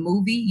produce a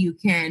movie, you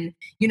can,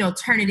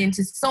 turn it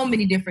into so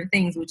many different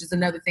things, which is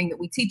another thing that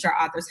we teach our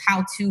authors,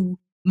 how to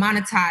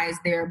monetize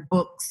their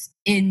books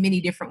in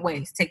many different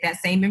ways, take that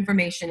same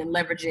information and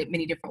leverage it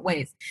many different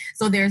ways.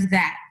 So there's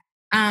that.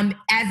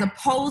 As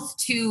opposed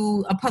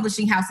to a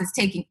publishing house that's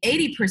taking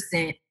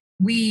 80%,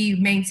 we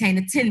maintain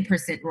a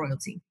 10%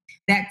 royalty.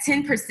 That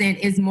 10%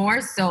 is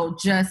more so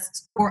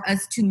just for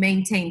us to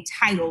maintain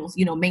titles,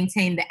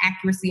 maintain the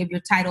accuracy of your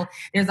title.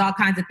 There's all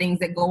kinds of things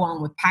that go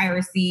on with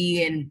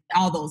piracy and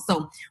all those.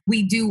 So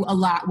we do a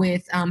lot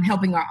with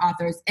helping our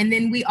authors. And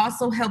then we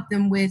also help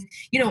them with,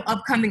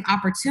 upcoming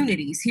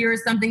opportunities. Here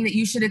is something that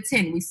you should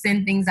attend. We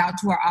send things out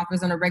to our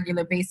authors on a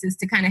regular basis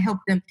to kind of help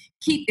them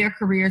keep their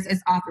careers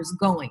as authors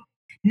going.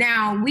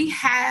 Now, we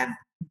have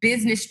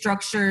business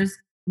structures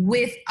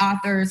with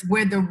authors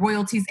where the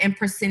royalties and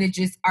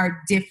percentages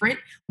are different.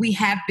 We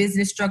have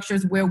business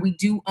structures where we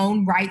do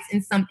own rights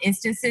in some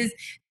instances.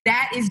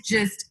 That is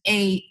just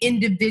a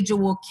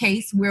individual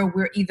case where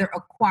we're either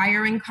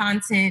acquiring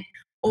content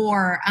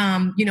or,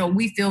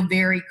 we feel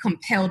very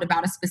compelled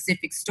about a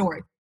specific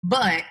story.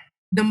 But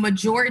the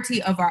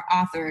majority of our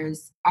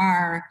authors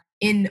are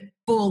in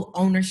full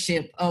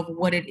ownership of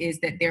what it is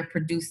that they're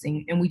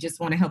producing. And we just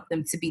want to help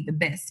them to be the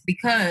best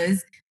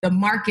because the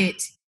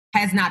market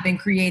has not been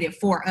created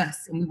for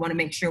us. And we want to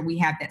make sure we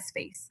have that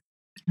space.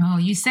 Oh,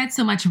 you said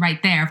so much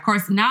right there. Of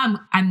course, now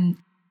I'm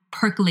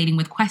percolating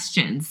with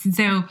questions.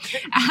 So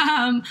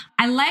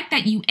I like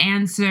that you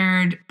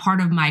answered part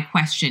of my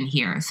question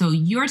here. So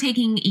you're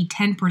taking a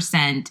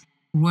 10%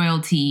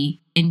 royalty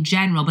in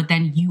general, but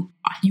then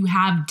you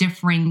have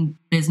differing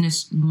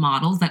business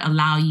models that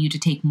allow you to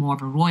take more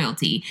of a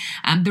royalty.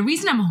 The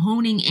reason I'm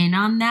honing in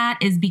on that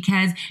is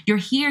because you're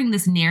hearing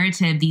this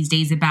narrative these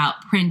days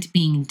about print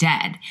being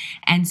dead.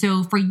 And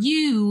so for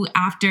you,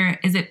 after,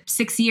 is it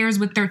 6 years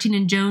with 13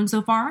 and Jones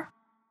so far?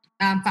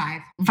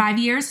 5. 5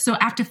 years. So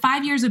after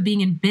 5 years of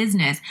being in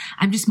business,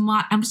 I'm just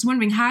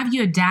wondering, how have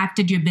you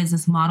adapted your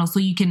business model so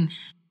you can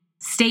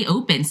stay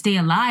open, stay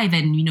alive,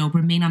 and,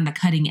 remain on the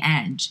cutting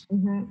edge?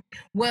 Mm-hmm.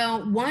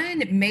 Well,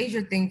 one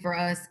major thing for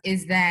us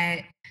is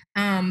that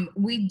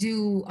we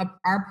do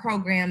our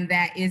program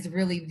that is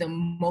really the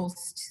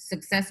most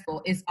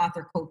successful is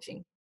author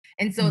coaching.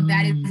 And so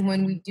that is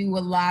when we do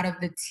a lot of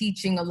the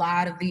teaching, a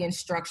lot of the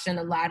instruction,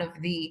 a lot of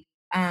the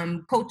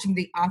coaching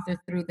the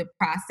author through the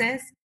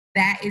process.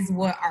 That is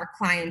what our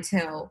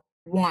clientele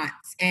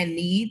wants and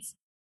needs.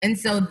 And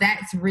so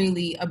that's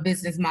really a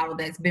business model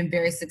that's been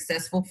very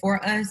successful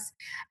for us.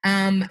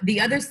 The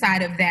other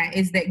side of that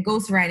is that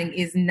ghostwriting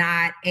is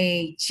not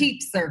a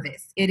cheap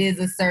service. It is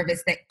a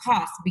service that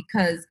costs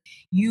because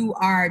you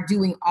are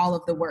doing all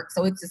of the work.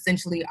 So it's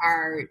essentially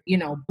our,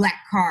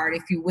 black card,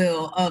 if you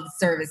will, of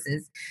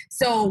services.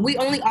 So we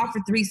only offer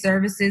 3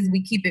 services.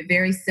 We keep it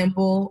very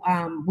simple.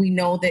 We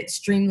know that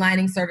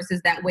streamlining services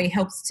that way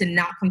helps to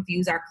not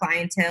confuse our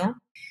clientele.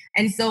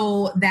 And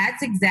so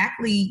that's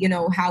exactly,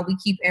 how we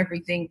keep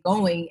everything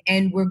going.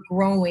 And we're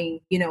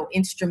growing,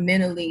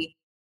 instrumentally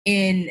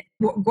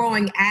we're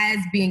growing as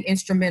being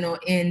instrumental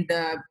in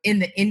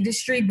the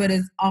industry, but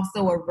is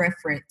also a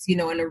reference,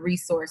 and a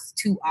resource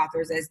to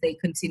authors as they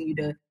continue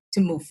to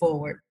move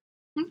forward.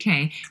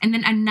 Okay. And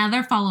then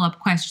another follow-up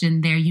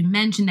question there. You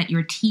mentioned that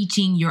you're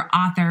teaching your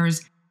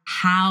authors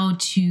how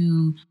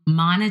to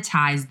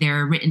monetize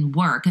their written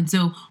work. And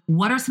so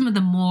what are some of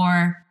the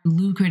more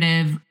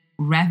lucrative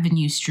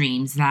revenue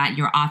streams that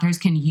your authors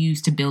can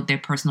use to build their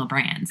personal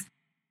brands?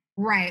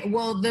 Right.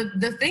 Well,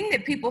 the thing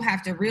that people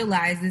have to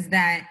realize is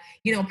that,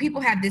 people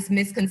have this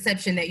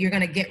misconception that you're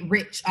going to get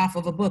rich off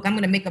of a book. I'm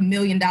going to make $1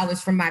 million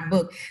from my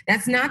book.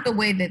 That's not the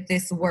way that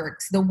this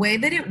works. The way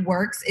that it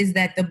works is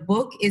that the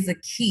book is a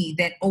key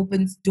that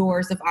opens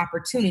doors of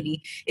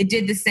opportunity. It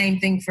did the same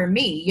thing for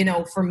me.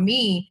 For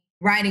me,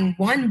 writing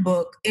one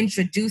book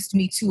introduced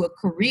me to a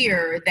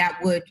career that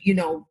would,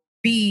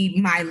 be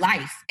my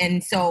life.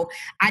 And so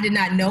I did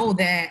not know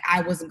that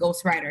I was a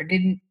ghostwriter.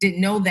 Didn't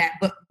know that,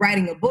 but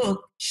writing a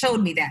book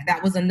showed me that.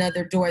 That was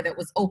another door that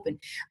was open.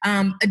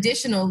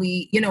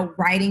 Additionally,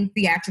 writing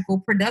theatrical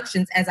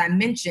productions, as I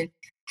mentioned,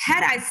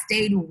 had I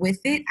stayed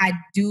with it, I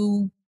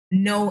do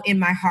know in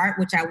my heart,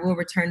 which I will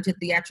return to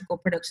theatrical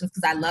productions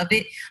because I love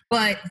it,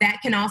 but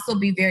that can also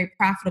be very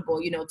profitable,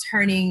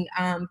 turning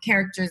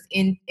characters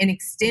in and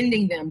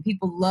extending them.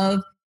 People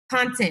love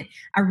content.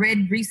 I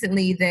read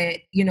recently that,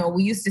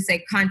 we used to say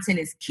content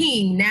is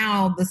king.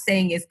 Now the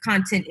saying is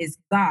content is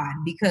God,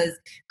 because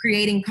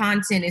creating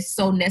content is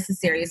so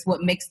necessary. It's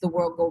what makes the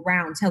world go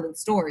round, telling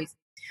stories.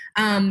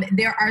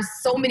 There are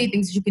so many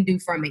things you can do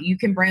from it. You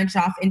can branch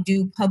off and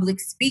do public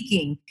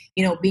speaking,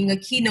 being a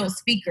keynote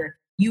speaker.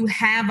 You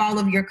have all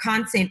of your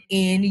content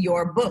in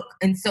your book.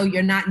 And so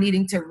you're not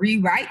needing to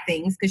rewrite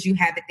things because you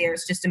have it there.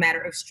 It's just a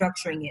matter of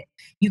structuring it.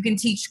 You can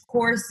teach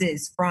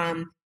courses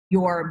from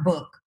your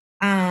book.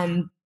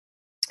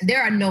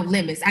 There are no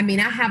limits. I mean,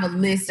 I have a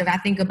list of, I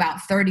think,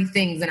 about 30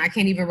 things, and I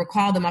can't even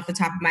recall them off the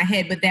top of my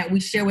head, but that we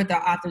share with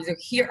our authors.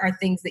 Here are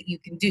things that you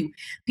can do.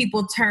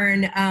 People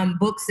turn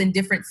books and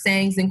different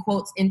sayings and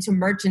quotes into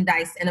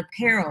merchandise and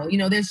apparel.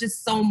 There's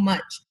just so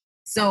much.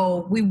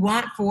 So we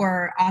want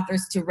for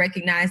authors to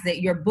recognize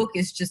that your book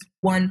is just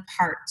one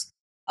part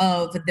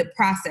of the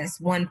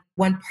process, one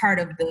part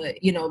of the,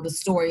 the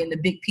story and the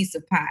big piece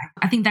of pie.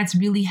 I think that's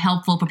really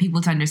helpful for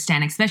people to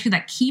understand, especially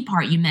that key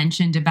part you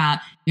mentioned about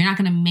you're not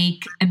going to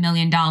make $1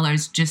 million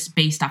just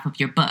based off of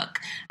your book.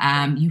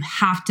 You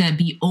have to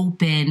be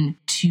open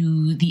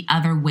to the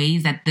other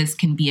ways that this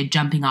can be a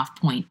jumping off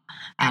point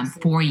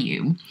for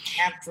you.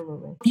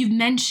 Absolutely. You've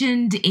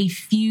mentioned a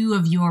few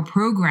of your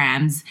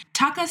programs.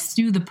 Talk us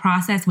through the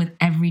process with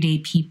everyday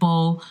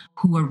people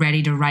who are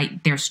ready to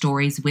write their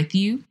stories with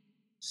you.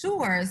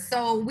 Sure.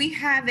 So we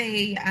have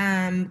a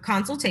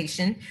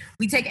consultation.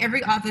 We take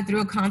every author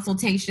through a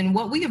consultation.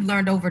 What we have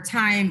learned over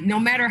time, no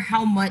matter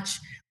how much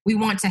we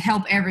want to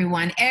help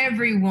everyone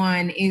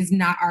is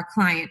not our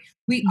client.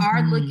 We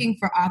are looking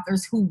for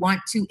authors who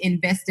want to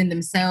invest in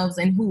themselves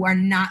and who are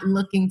not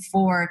looking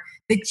for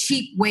the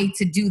cheap way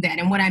to do that.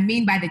 And what I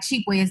mean by the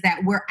cheap way is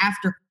that we're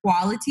after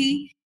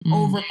quality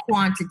over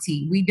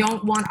quantity. We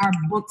don't want our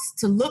books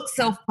to look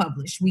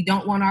self-published. We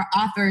don't want our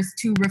authors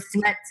to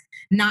reflect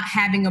not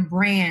having a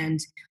brand.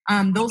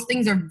 Those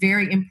things are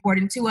very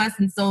important to us.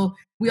 And so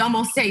we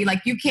almost say,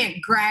 like, you can't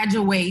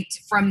graduate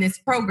from this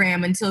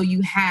program until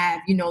you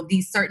have,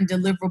 these certain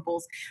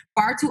deliverables.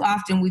 Far too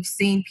often we've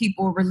seen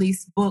people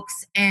release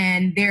books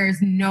and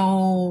there's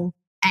no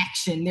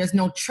action, there's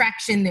no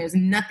traction, there's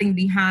nothing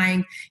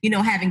behind,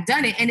 having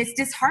done it. And it's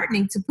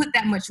disheartening to put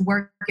that much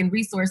work and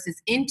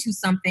resources into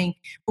something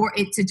for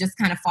it to just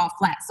kind of fall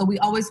flat. So we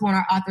always want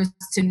our authors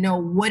to know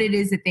what it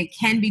is that they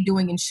can be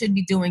doing and should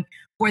be doing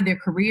for their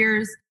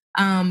careers.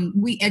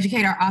 We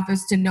educate our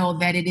authors to know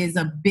that it is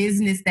a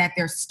business that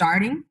they're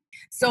starting.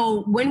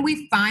 So when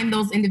we find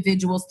those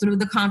individuals through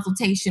the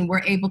consultation,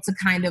 we're able to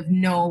kind of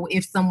know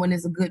if someone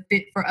is a good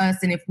fit for us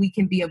and if we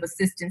can be of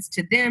assistance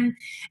to them.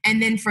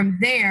 And then from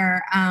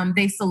there,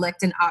 they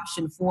select an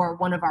option for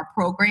one of our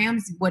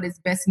programs, what is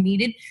best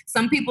needed.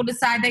 Some people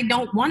decide they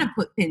don't want to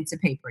put pen to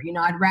paper.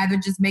 I'd rather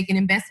just make an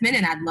investment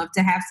and I'd love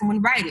to have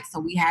someone write it. So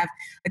we have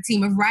a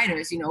team of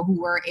writers,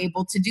 who are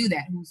able to do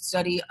that, who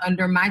study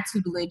under my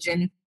tutelage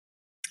and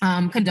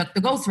conduct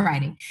the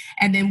ghostwriting.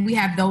 And then we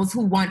have those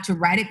who want to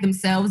write it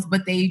themselves,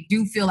 but they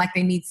do feel like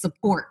they need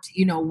support,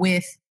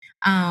 with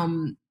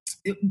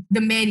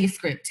the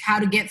manuscript, how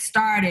to get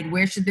started,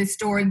 where should this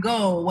story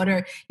go, what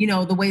are,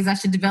 the ways I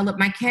should develop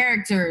my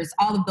characters,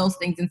 all of those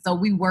things. And so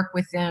we work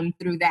with them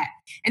through that.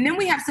 And then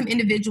we have some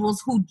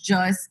individuals who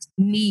just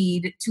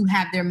need to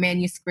have their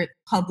manuscript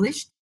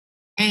published.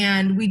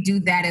 And we do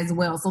that as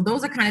well. So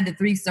those are kind of the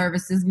three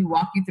services. We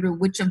walk you through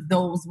which of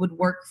those would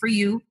work for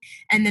you.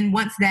 And then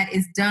once that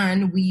is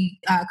done, we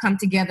come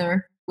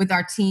together with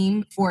our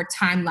team for a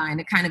timeline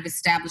to kind of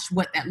establish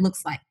what that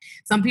looks like.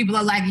 Some people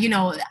are like,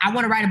 I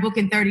want to write a book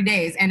in 30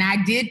 days. And I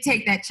did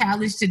take that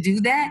challenge to do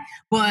that.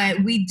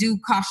 But we do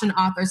caution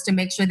authors to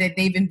make sure that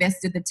they've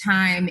invested the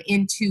time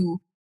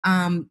into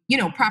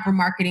proper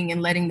marketing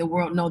and letting the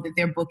world know that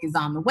their book is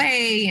on the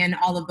way and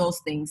all of those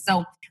things.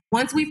 So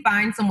once we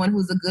find someone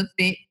who's a good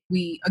fit,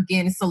 we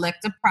again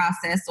select a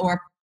process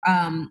or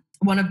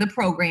one of the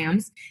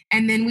programs,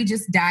 and then we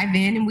just dive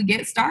in and we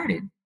get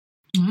started.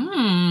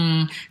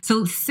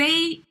 So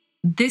say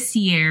this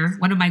year,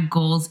 one of my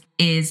goals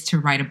is to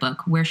write a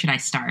book. Where should I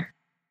start?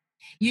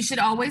 You should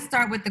always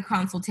start with the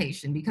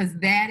consultation because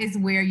that is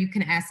where you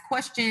can ask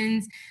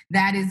questions.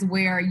 That is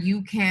where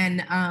you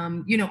can,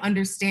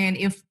 understand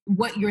if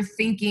what you're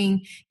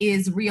thinking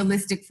is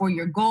realistic for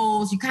your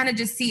goals. You kind of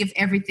just see if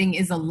everything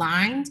is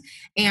aligned.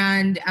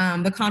 And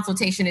the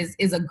consultation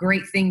is a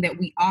great thing that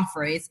we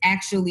offer. It's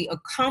actually a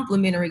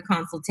complimentary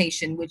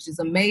consultation, which is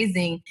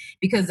amazing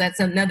because that's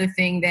another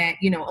thing that,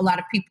 a lot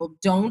of people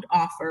don't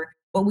offer,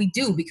 but we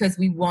do because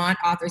we want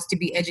authors to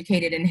be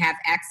educated and have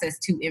access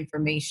to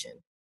information.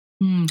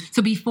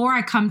 So before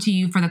I come to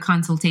you for the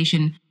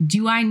consultation,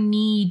 do I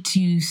need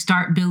to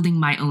start building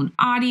my own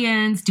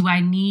audience? Do I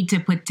need to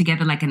put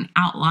together like an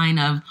outline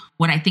of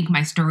what I think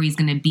my story is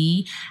going to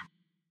be?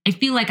 I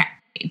feel like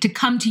to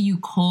come to you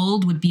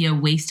cold would be a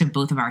waste of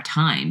both of our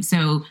time.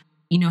 So,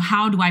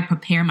 how do I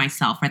prepare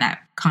myself for that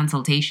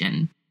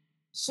consultation?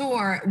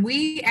 Sure.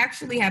 We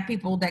actually have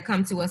people that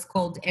come to us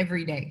cold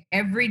every day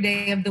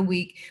of the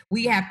week.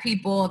 We have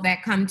people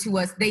that come to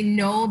us. They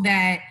know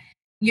that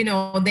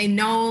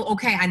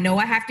okay, I know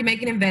I have to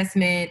make an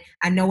investment.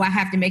 I know I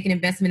have to make an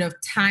investment of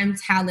time,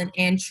 talent,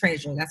 and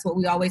treasure. That's what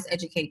we always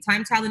educate.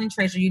 Time, talent, and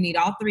treasure. You need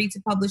all three to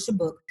publish a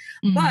book.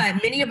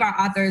 But many of our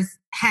authors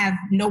have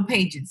no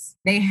pages.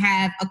 They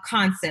have a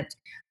concept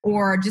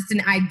or just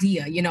an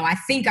idea. I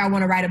think I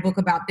want to write a book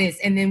about this.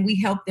 And then we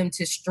help them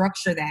to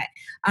structure that.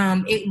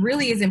 It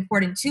really is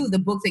important too, the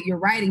book that you're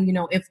writing.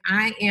 If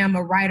I am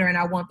a writer and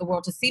I want the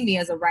world to see me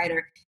as a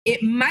writer,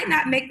 it might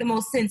not make the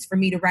most sense for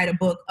me to write a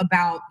book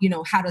about,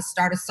 how to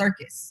start a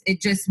circus. It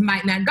just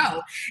might not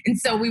go. And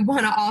so we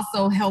want to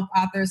also help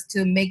authors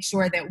to make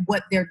sure that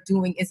what they're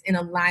doing is in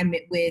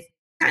alignment with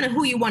kind of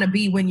who you want to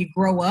be when you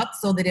grow up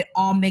so that it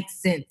all makes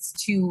sense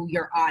to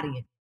your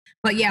audience.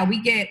 But yeah,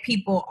 we get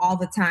people all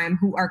the time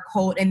who are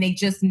cold and they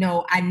just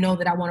know, I know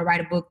that I want to write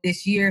a book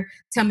this year.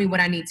 Tell me what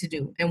I need to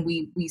do. And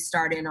we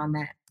start in on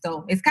that.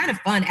 So it's kind of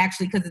fun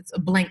actually because it's a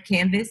blank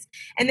canvas.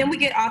 And then we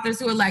get authors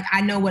who are like, I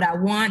know what I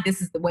want.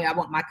 This is the way I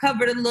want my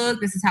cover to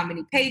look. This is how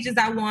many pages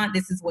I want.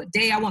 This is what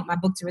day I want my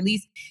book to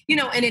release.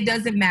 And it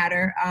doesn't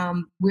matter.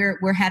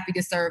 We're happy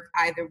to serve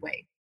either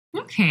way.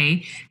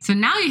 Okay. So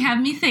now you have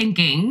me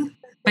thinking,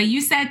 but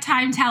you said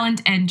time,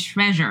 talent, and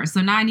treasure.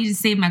 So now I need to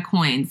save my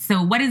coins.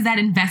 So what is that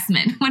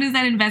investment? What is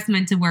that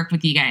investment to work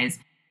with you guys?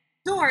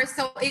 Sure.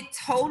 So it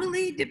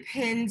totally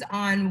depends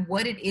on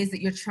what it is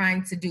that you're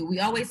trying to do. We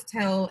always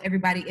tell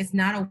everybody it's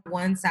not a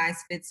one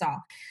size fits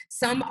all.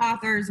 Some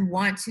authors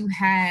want to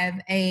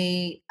have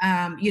a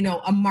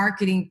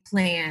marketing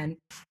plan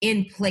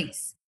in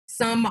place.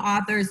 Some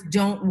authors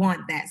don't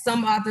want that.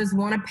 Some authors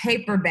want a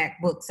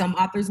paperback book. Some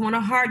authors want a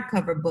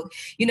hardcover book.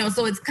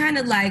 So it's kind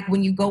of like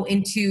when you go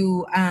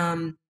into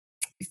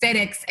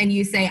FedEx and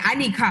you say, I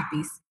need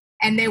copies.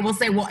 And they will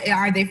say, well,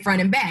 are they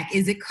front and back?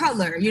 Is it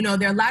color?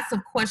 There are lots of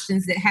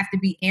questions that have to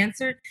be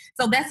answered.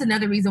 So that's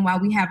another reason why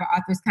we have our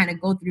authors kind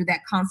of go through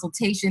that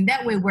consultation.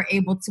 That way we're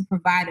able to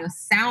provide a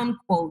sound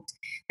quote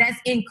that's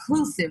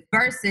inclusive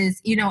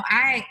versus,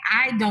 I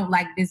don't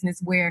like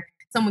business where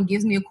someone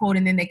gives me a quote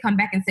and then they come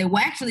back and say,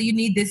 well, actually you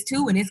need this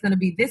too. And it's going to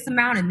be this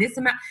amount and this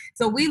amount.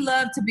 So we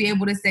love to be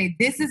able to say,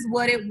 this is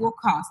what it will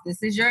cost.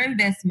 This is your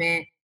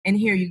investment. And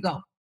here you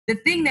go. The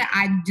thing that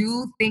I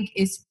do think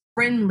is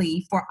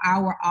friendly for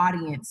our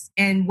audience.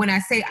 And when I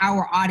say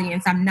our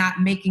audience, I'm not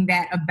making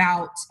that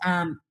about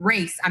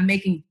race. I'm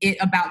making it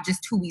about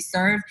just who we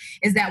serve,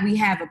 is that we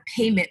have a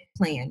payment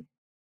plan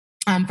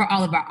for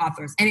all of our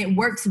authors. And it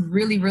works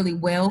really, really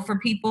well for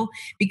people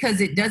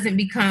because it doesn't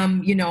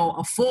become,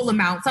 a full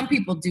amount. Some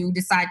people do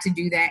decide to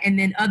do that. And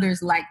then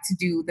others like to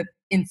do the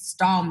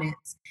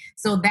installments.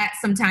 So that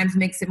sometimes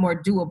makes it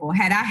more doable.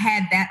 Had I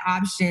had that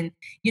option,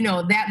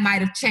 that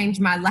might have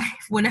changed my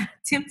life when I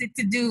attempted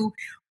to do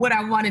what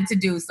I wanted to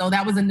do. So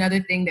that was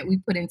another thing that we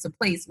put into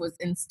place was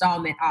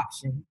installment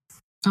option.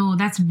 Oh,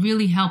 that's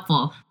really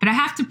helpful. But I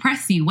have to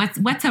press you.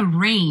 What's a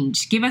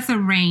range? Give us a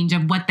range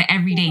of what the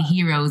everyday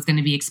hero is going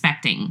to be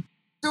expecting.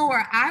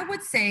 Sure. I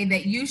would say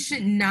that you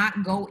should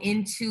not go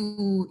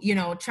into,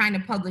 trying to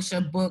publish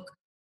a book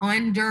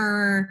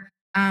under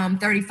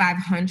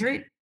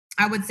 3,500.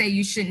 I would say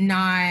you should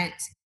not,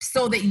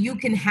 so that you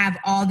can have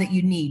all that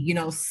you need,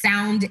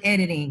 sound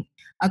editing,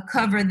 a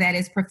cover that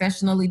is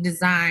professionally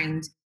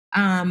designed,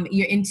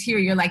 your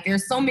interior, like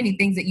there's so many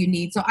things that you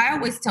need. So I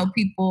always tell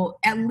people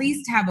at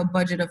least have a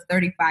budget of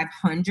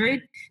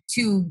 3,500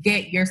 to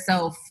get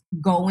yourself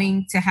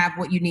going to have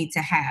what you need to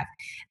have.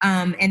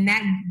 And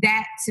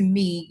that to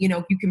me,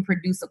 you can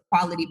produce a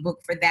quality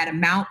book for that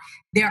amount.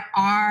 There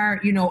are,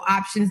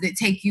 options that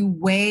take you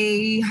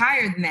way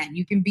higher than that.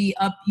 You can be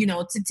up, to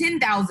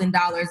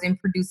 $10,000 in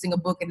producing a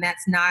book. And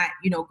that's not,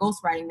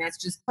 ghostwriting, that's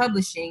just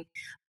publishing.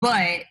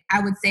 But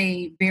I would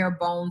say bare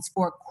bones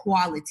for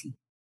quality.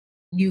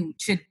 You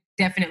should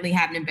definitely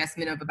have an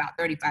investment of about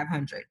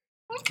 3,500.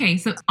 Okay,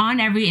 so on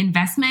every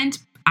investment,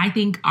 I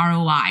think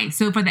ROI.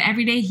 So for the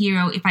everyday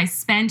hero, if I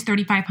spend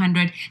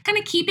 3,500, kind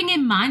of keeping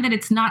in mind that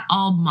it's not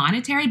all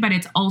monetary, but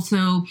it's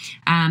also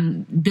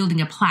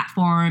building a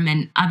platform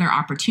and other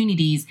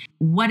opportunities,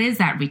 what is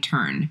that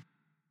return?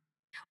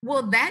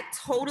 Well, that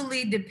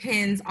totally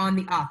depends on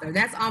the author.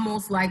 That's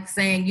almost like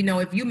saying,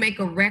 if you make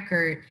a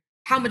record,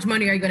 how much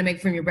money are you going to make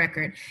from your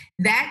record?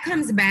 That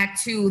comes back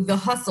to the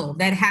hustle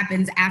that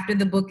happens after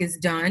the book is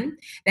done.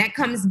 That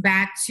comes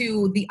back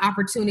to the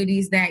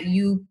opportunities that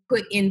you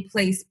put in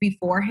place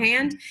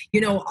beforehand.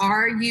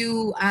 Are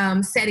you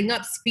setting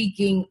up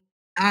speaking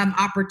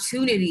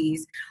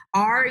opportunities?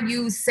 Are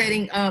you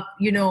setting up,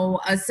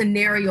 a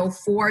scenario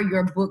for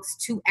your books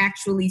to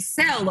actually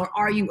sell? Or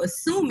are you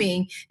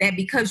assuming that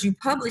because you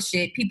publish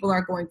it, people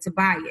are going to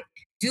buy it?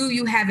 Do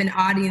you have an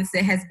audience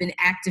that has been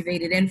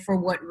activated and for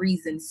what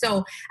reason?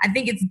 So I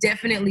think it's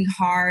definitely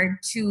hard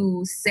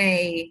to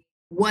say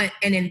what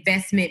an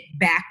investment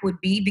back would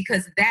be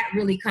because that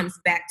really comes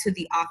back to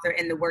the author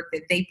and the work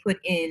that they put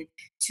in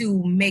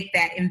to make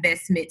that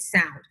investment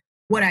sound.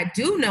 What I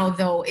do know,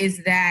 though,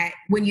 is that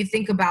when you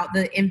think about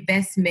the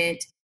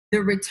investment,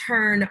 the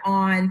return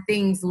on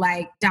things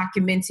like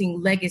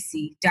documenting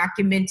legacy,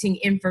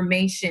 documenting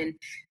information,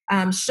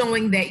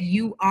 showing that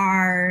you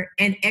are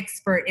an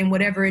expert in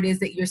whatever it is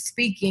that you're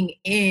speaking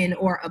in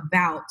or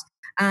about,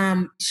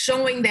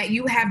 showing that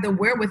you have the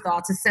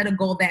wherewithal to set a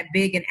goal that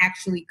big and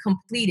actually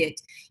complete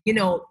it.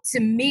 To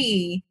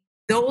me,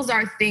 those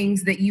are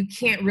things that you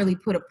can't really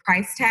put a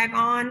price tag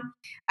on.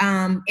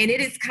 And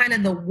it is kind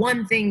of the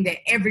one thing that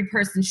every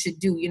person should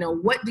do.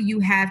 What do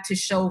you have to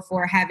show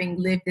for having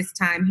lived this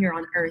time here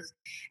on earth?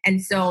 And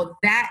so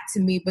that to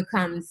me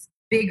becomes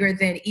bigger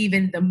than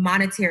even the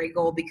monetary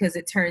goal because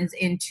it turns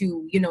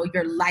into,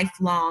 your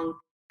lifelong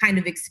kind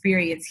of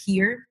experience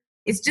here.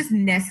 It's just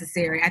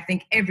necessary. I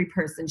think every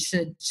person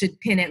should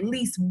pen at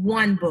least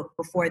one book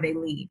before they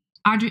leave.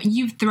 Audrey,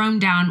 you've thrown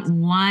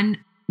down one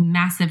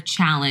massive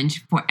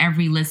challenge for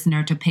every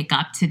listener to pick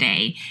up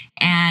today.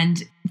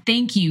 And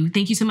thank you.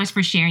 Thank you so much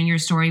for sharing your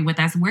story with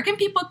us. Where can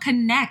people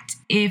connect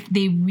if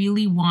they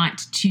really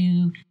want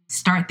to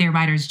start their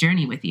writer's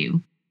journey with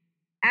you?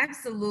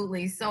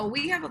 Absolutely. So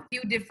we have a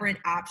few different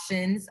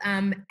options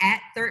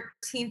at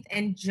 13th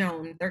and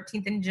Joan,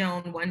 13th and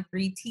Joan,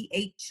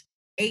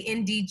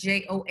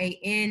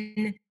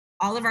 13THANDJOAN.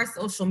 All of our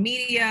social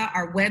media,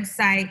 our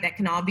website, that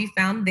can all be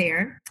found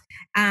there.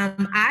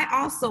 I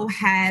also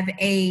have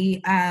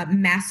a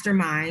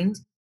mastermind,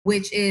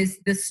 which is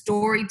the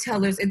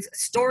Storytellers. It's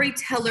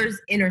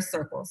Storytellers Inner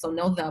Circle. So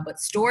no the, but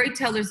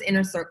Storytellers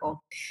Inner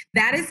Circle.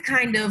 That is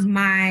kind of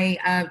my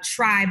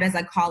tribe, as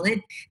I call it.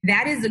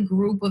 That is a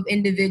group of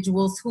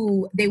individuals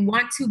who they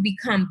want to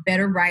become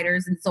better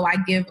writers. And so I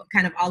give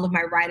kind of all of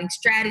my writing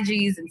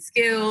strategies and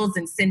skills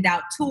and send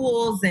out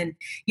tools and,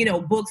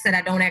 books that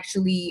I don't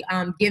actually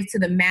give to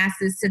the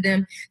masses to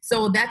them.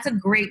 So that's a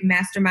great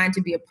mastermind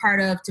to be a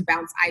part of, to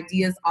bounce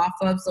ideas off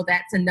of. So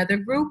that's another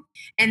group.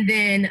 And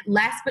then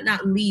last but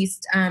not least,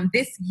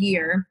 this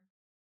year,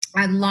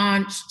 I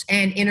launched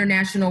an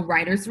international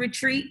writers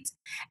retreat.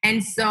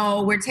 And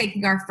so we're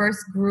taking our first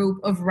group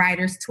of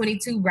writers,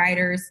 22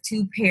 writers,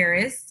 to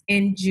Paris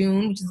in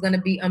June, which is going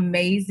to be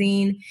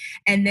amazing.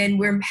 And then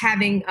we're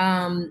having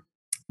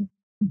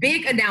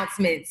big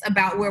announcements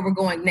about where we're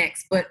going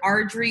next, but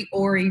Ardrey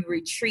Ori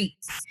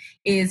Retreats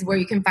is where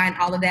you can find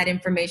all of that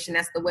information.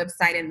 That's the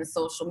website and the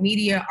social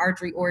media,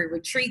 Ardrey Ori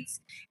Retreats.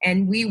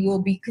 And we will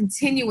be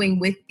continuing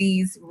with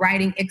these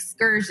writing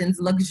excursions,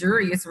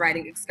 luxurious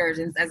writing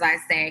excursions, as I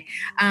say,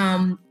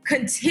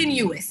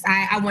 continuous.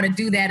 I want to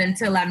do that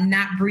until I'm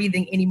not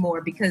breathing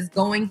anymore, because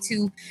going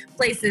to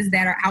places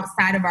that are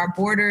outside of our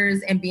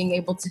borders and being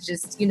able to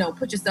just,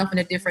 put yourself in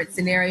a different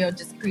scenario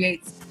just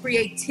creates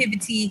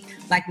creativity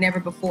like never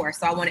before.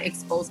 So I want to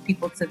expose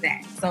people to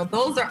that. So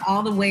those are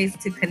all the ways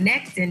to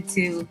connect and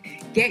to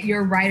get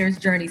your writer's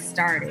journey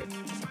started.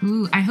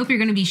 Ooh, I hope you're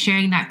going to be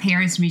sharing that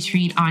Paris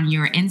retreat on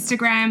your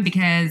Instagram,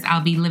 because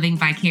I'll be living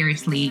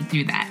vicariously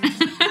through that.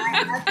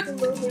 I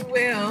absolutely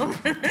will.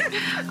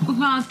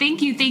 Well,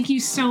 thank you. Thank you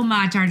so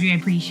much, Ardrey. I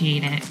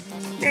appreciate it.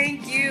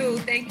 Thank you.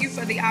 Thank you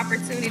for the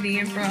opportunity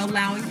and for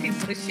allowing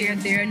people to share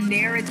their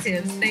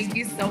narratives. Thank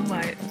you so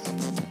much.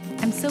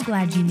 I'm so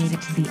glad you made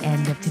it to the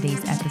end of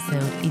today's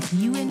episode. If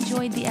you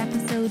enjoyed the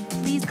episode,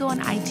 please go on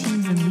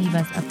iTunes and leave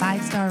us a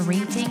 5-star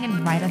rating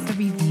and write us a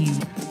review.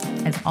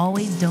 As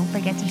always, don't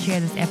forget to share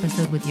this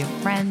episode with your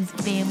friends,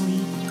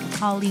 family,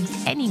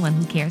 colleagues, anyone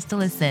who cares to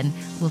listen.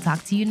 We'll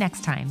talk to you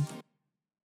next time.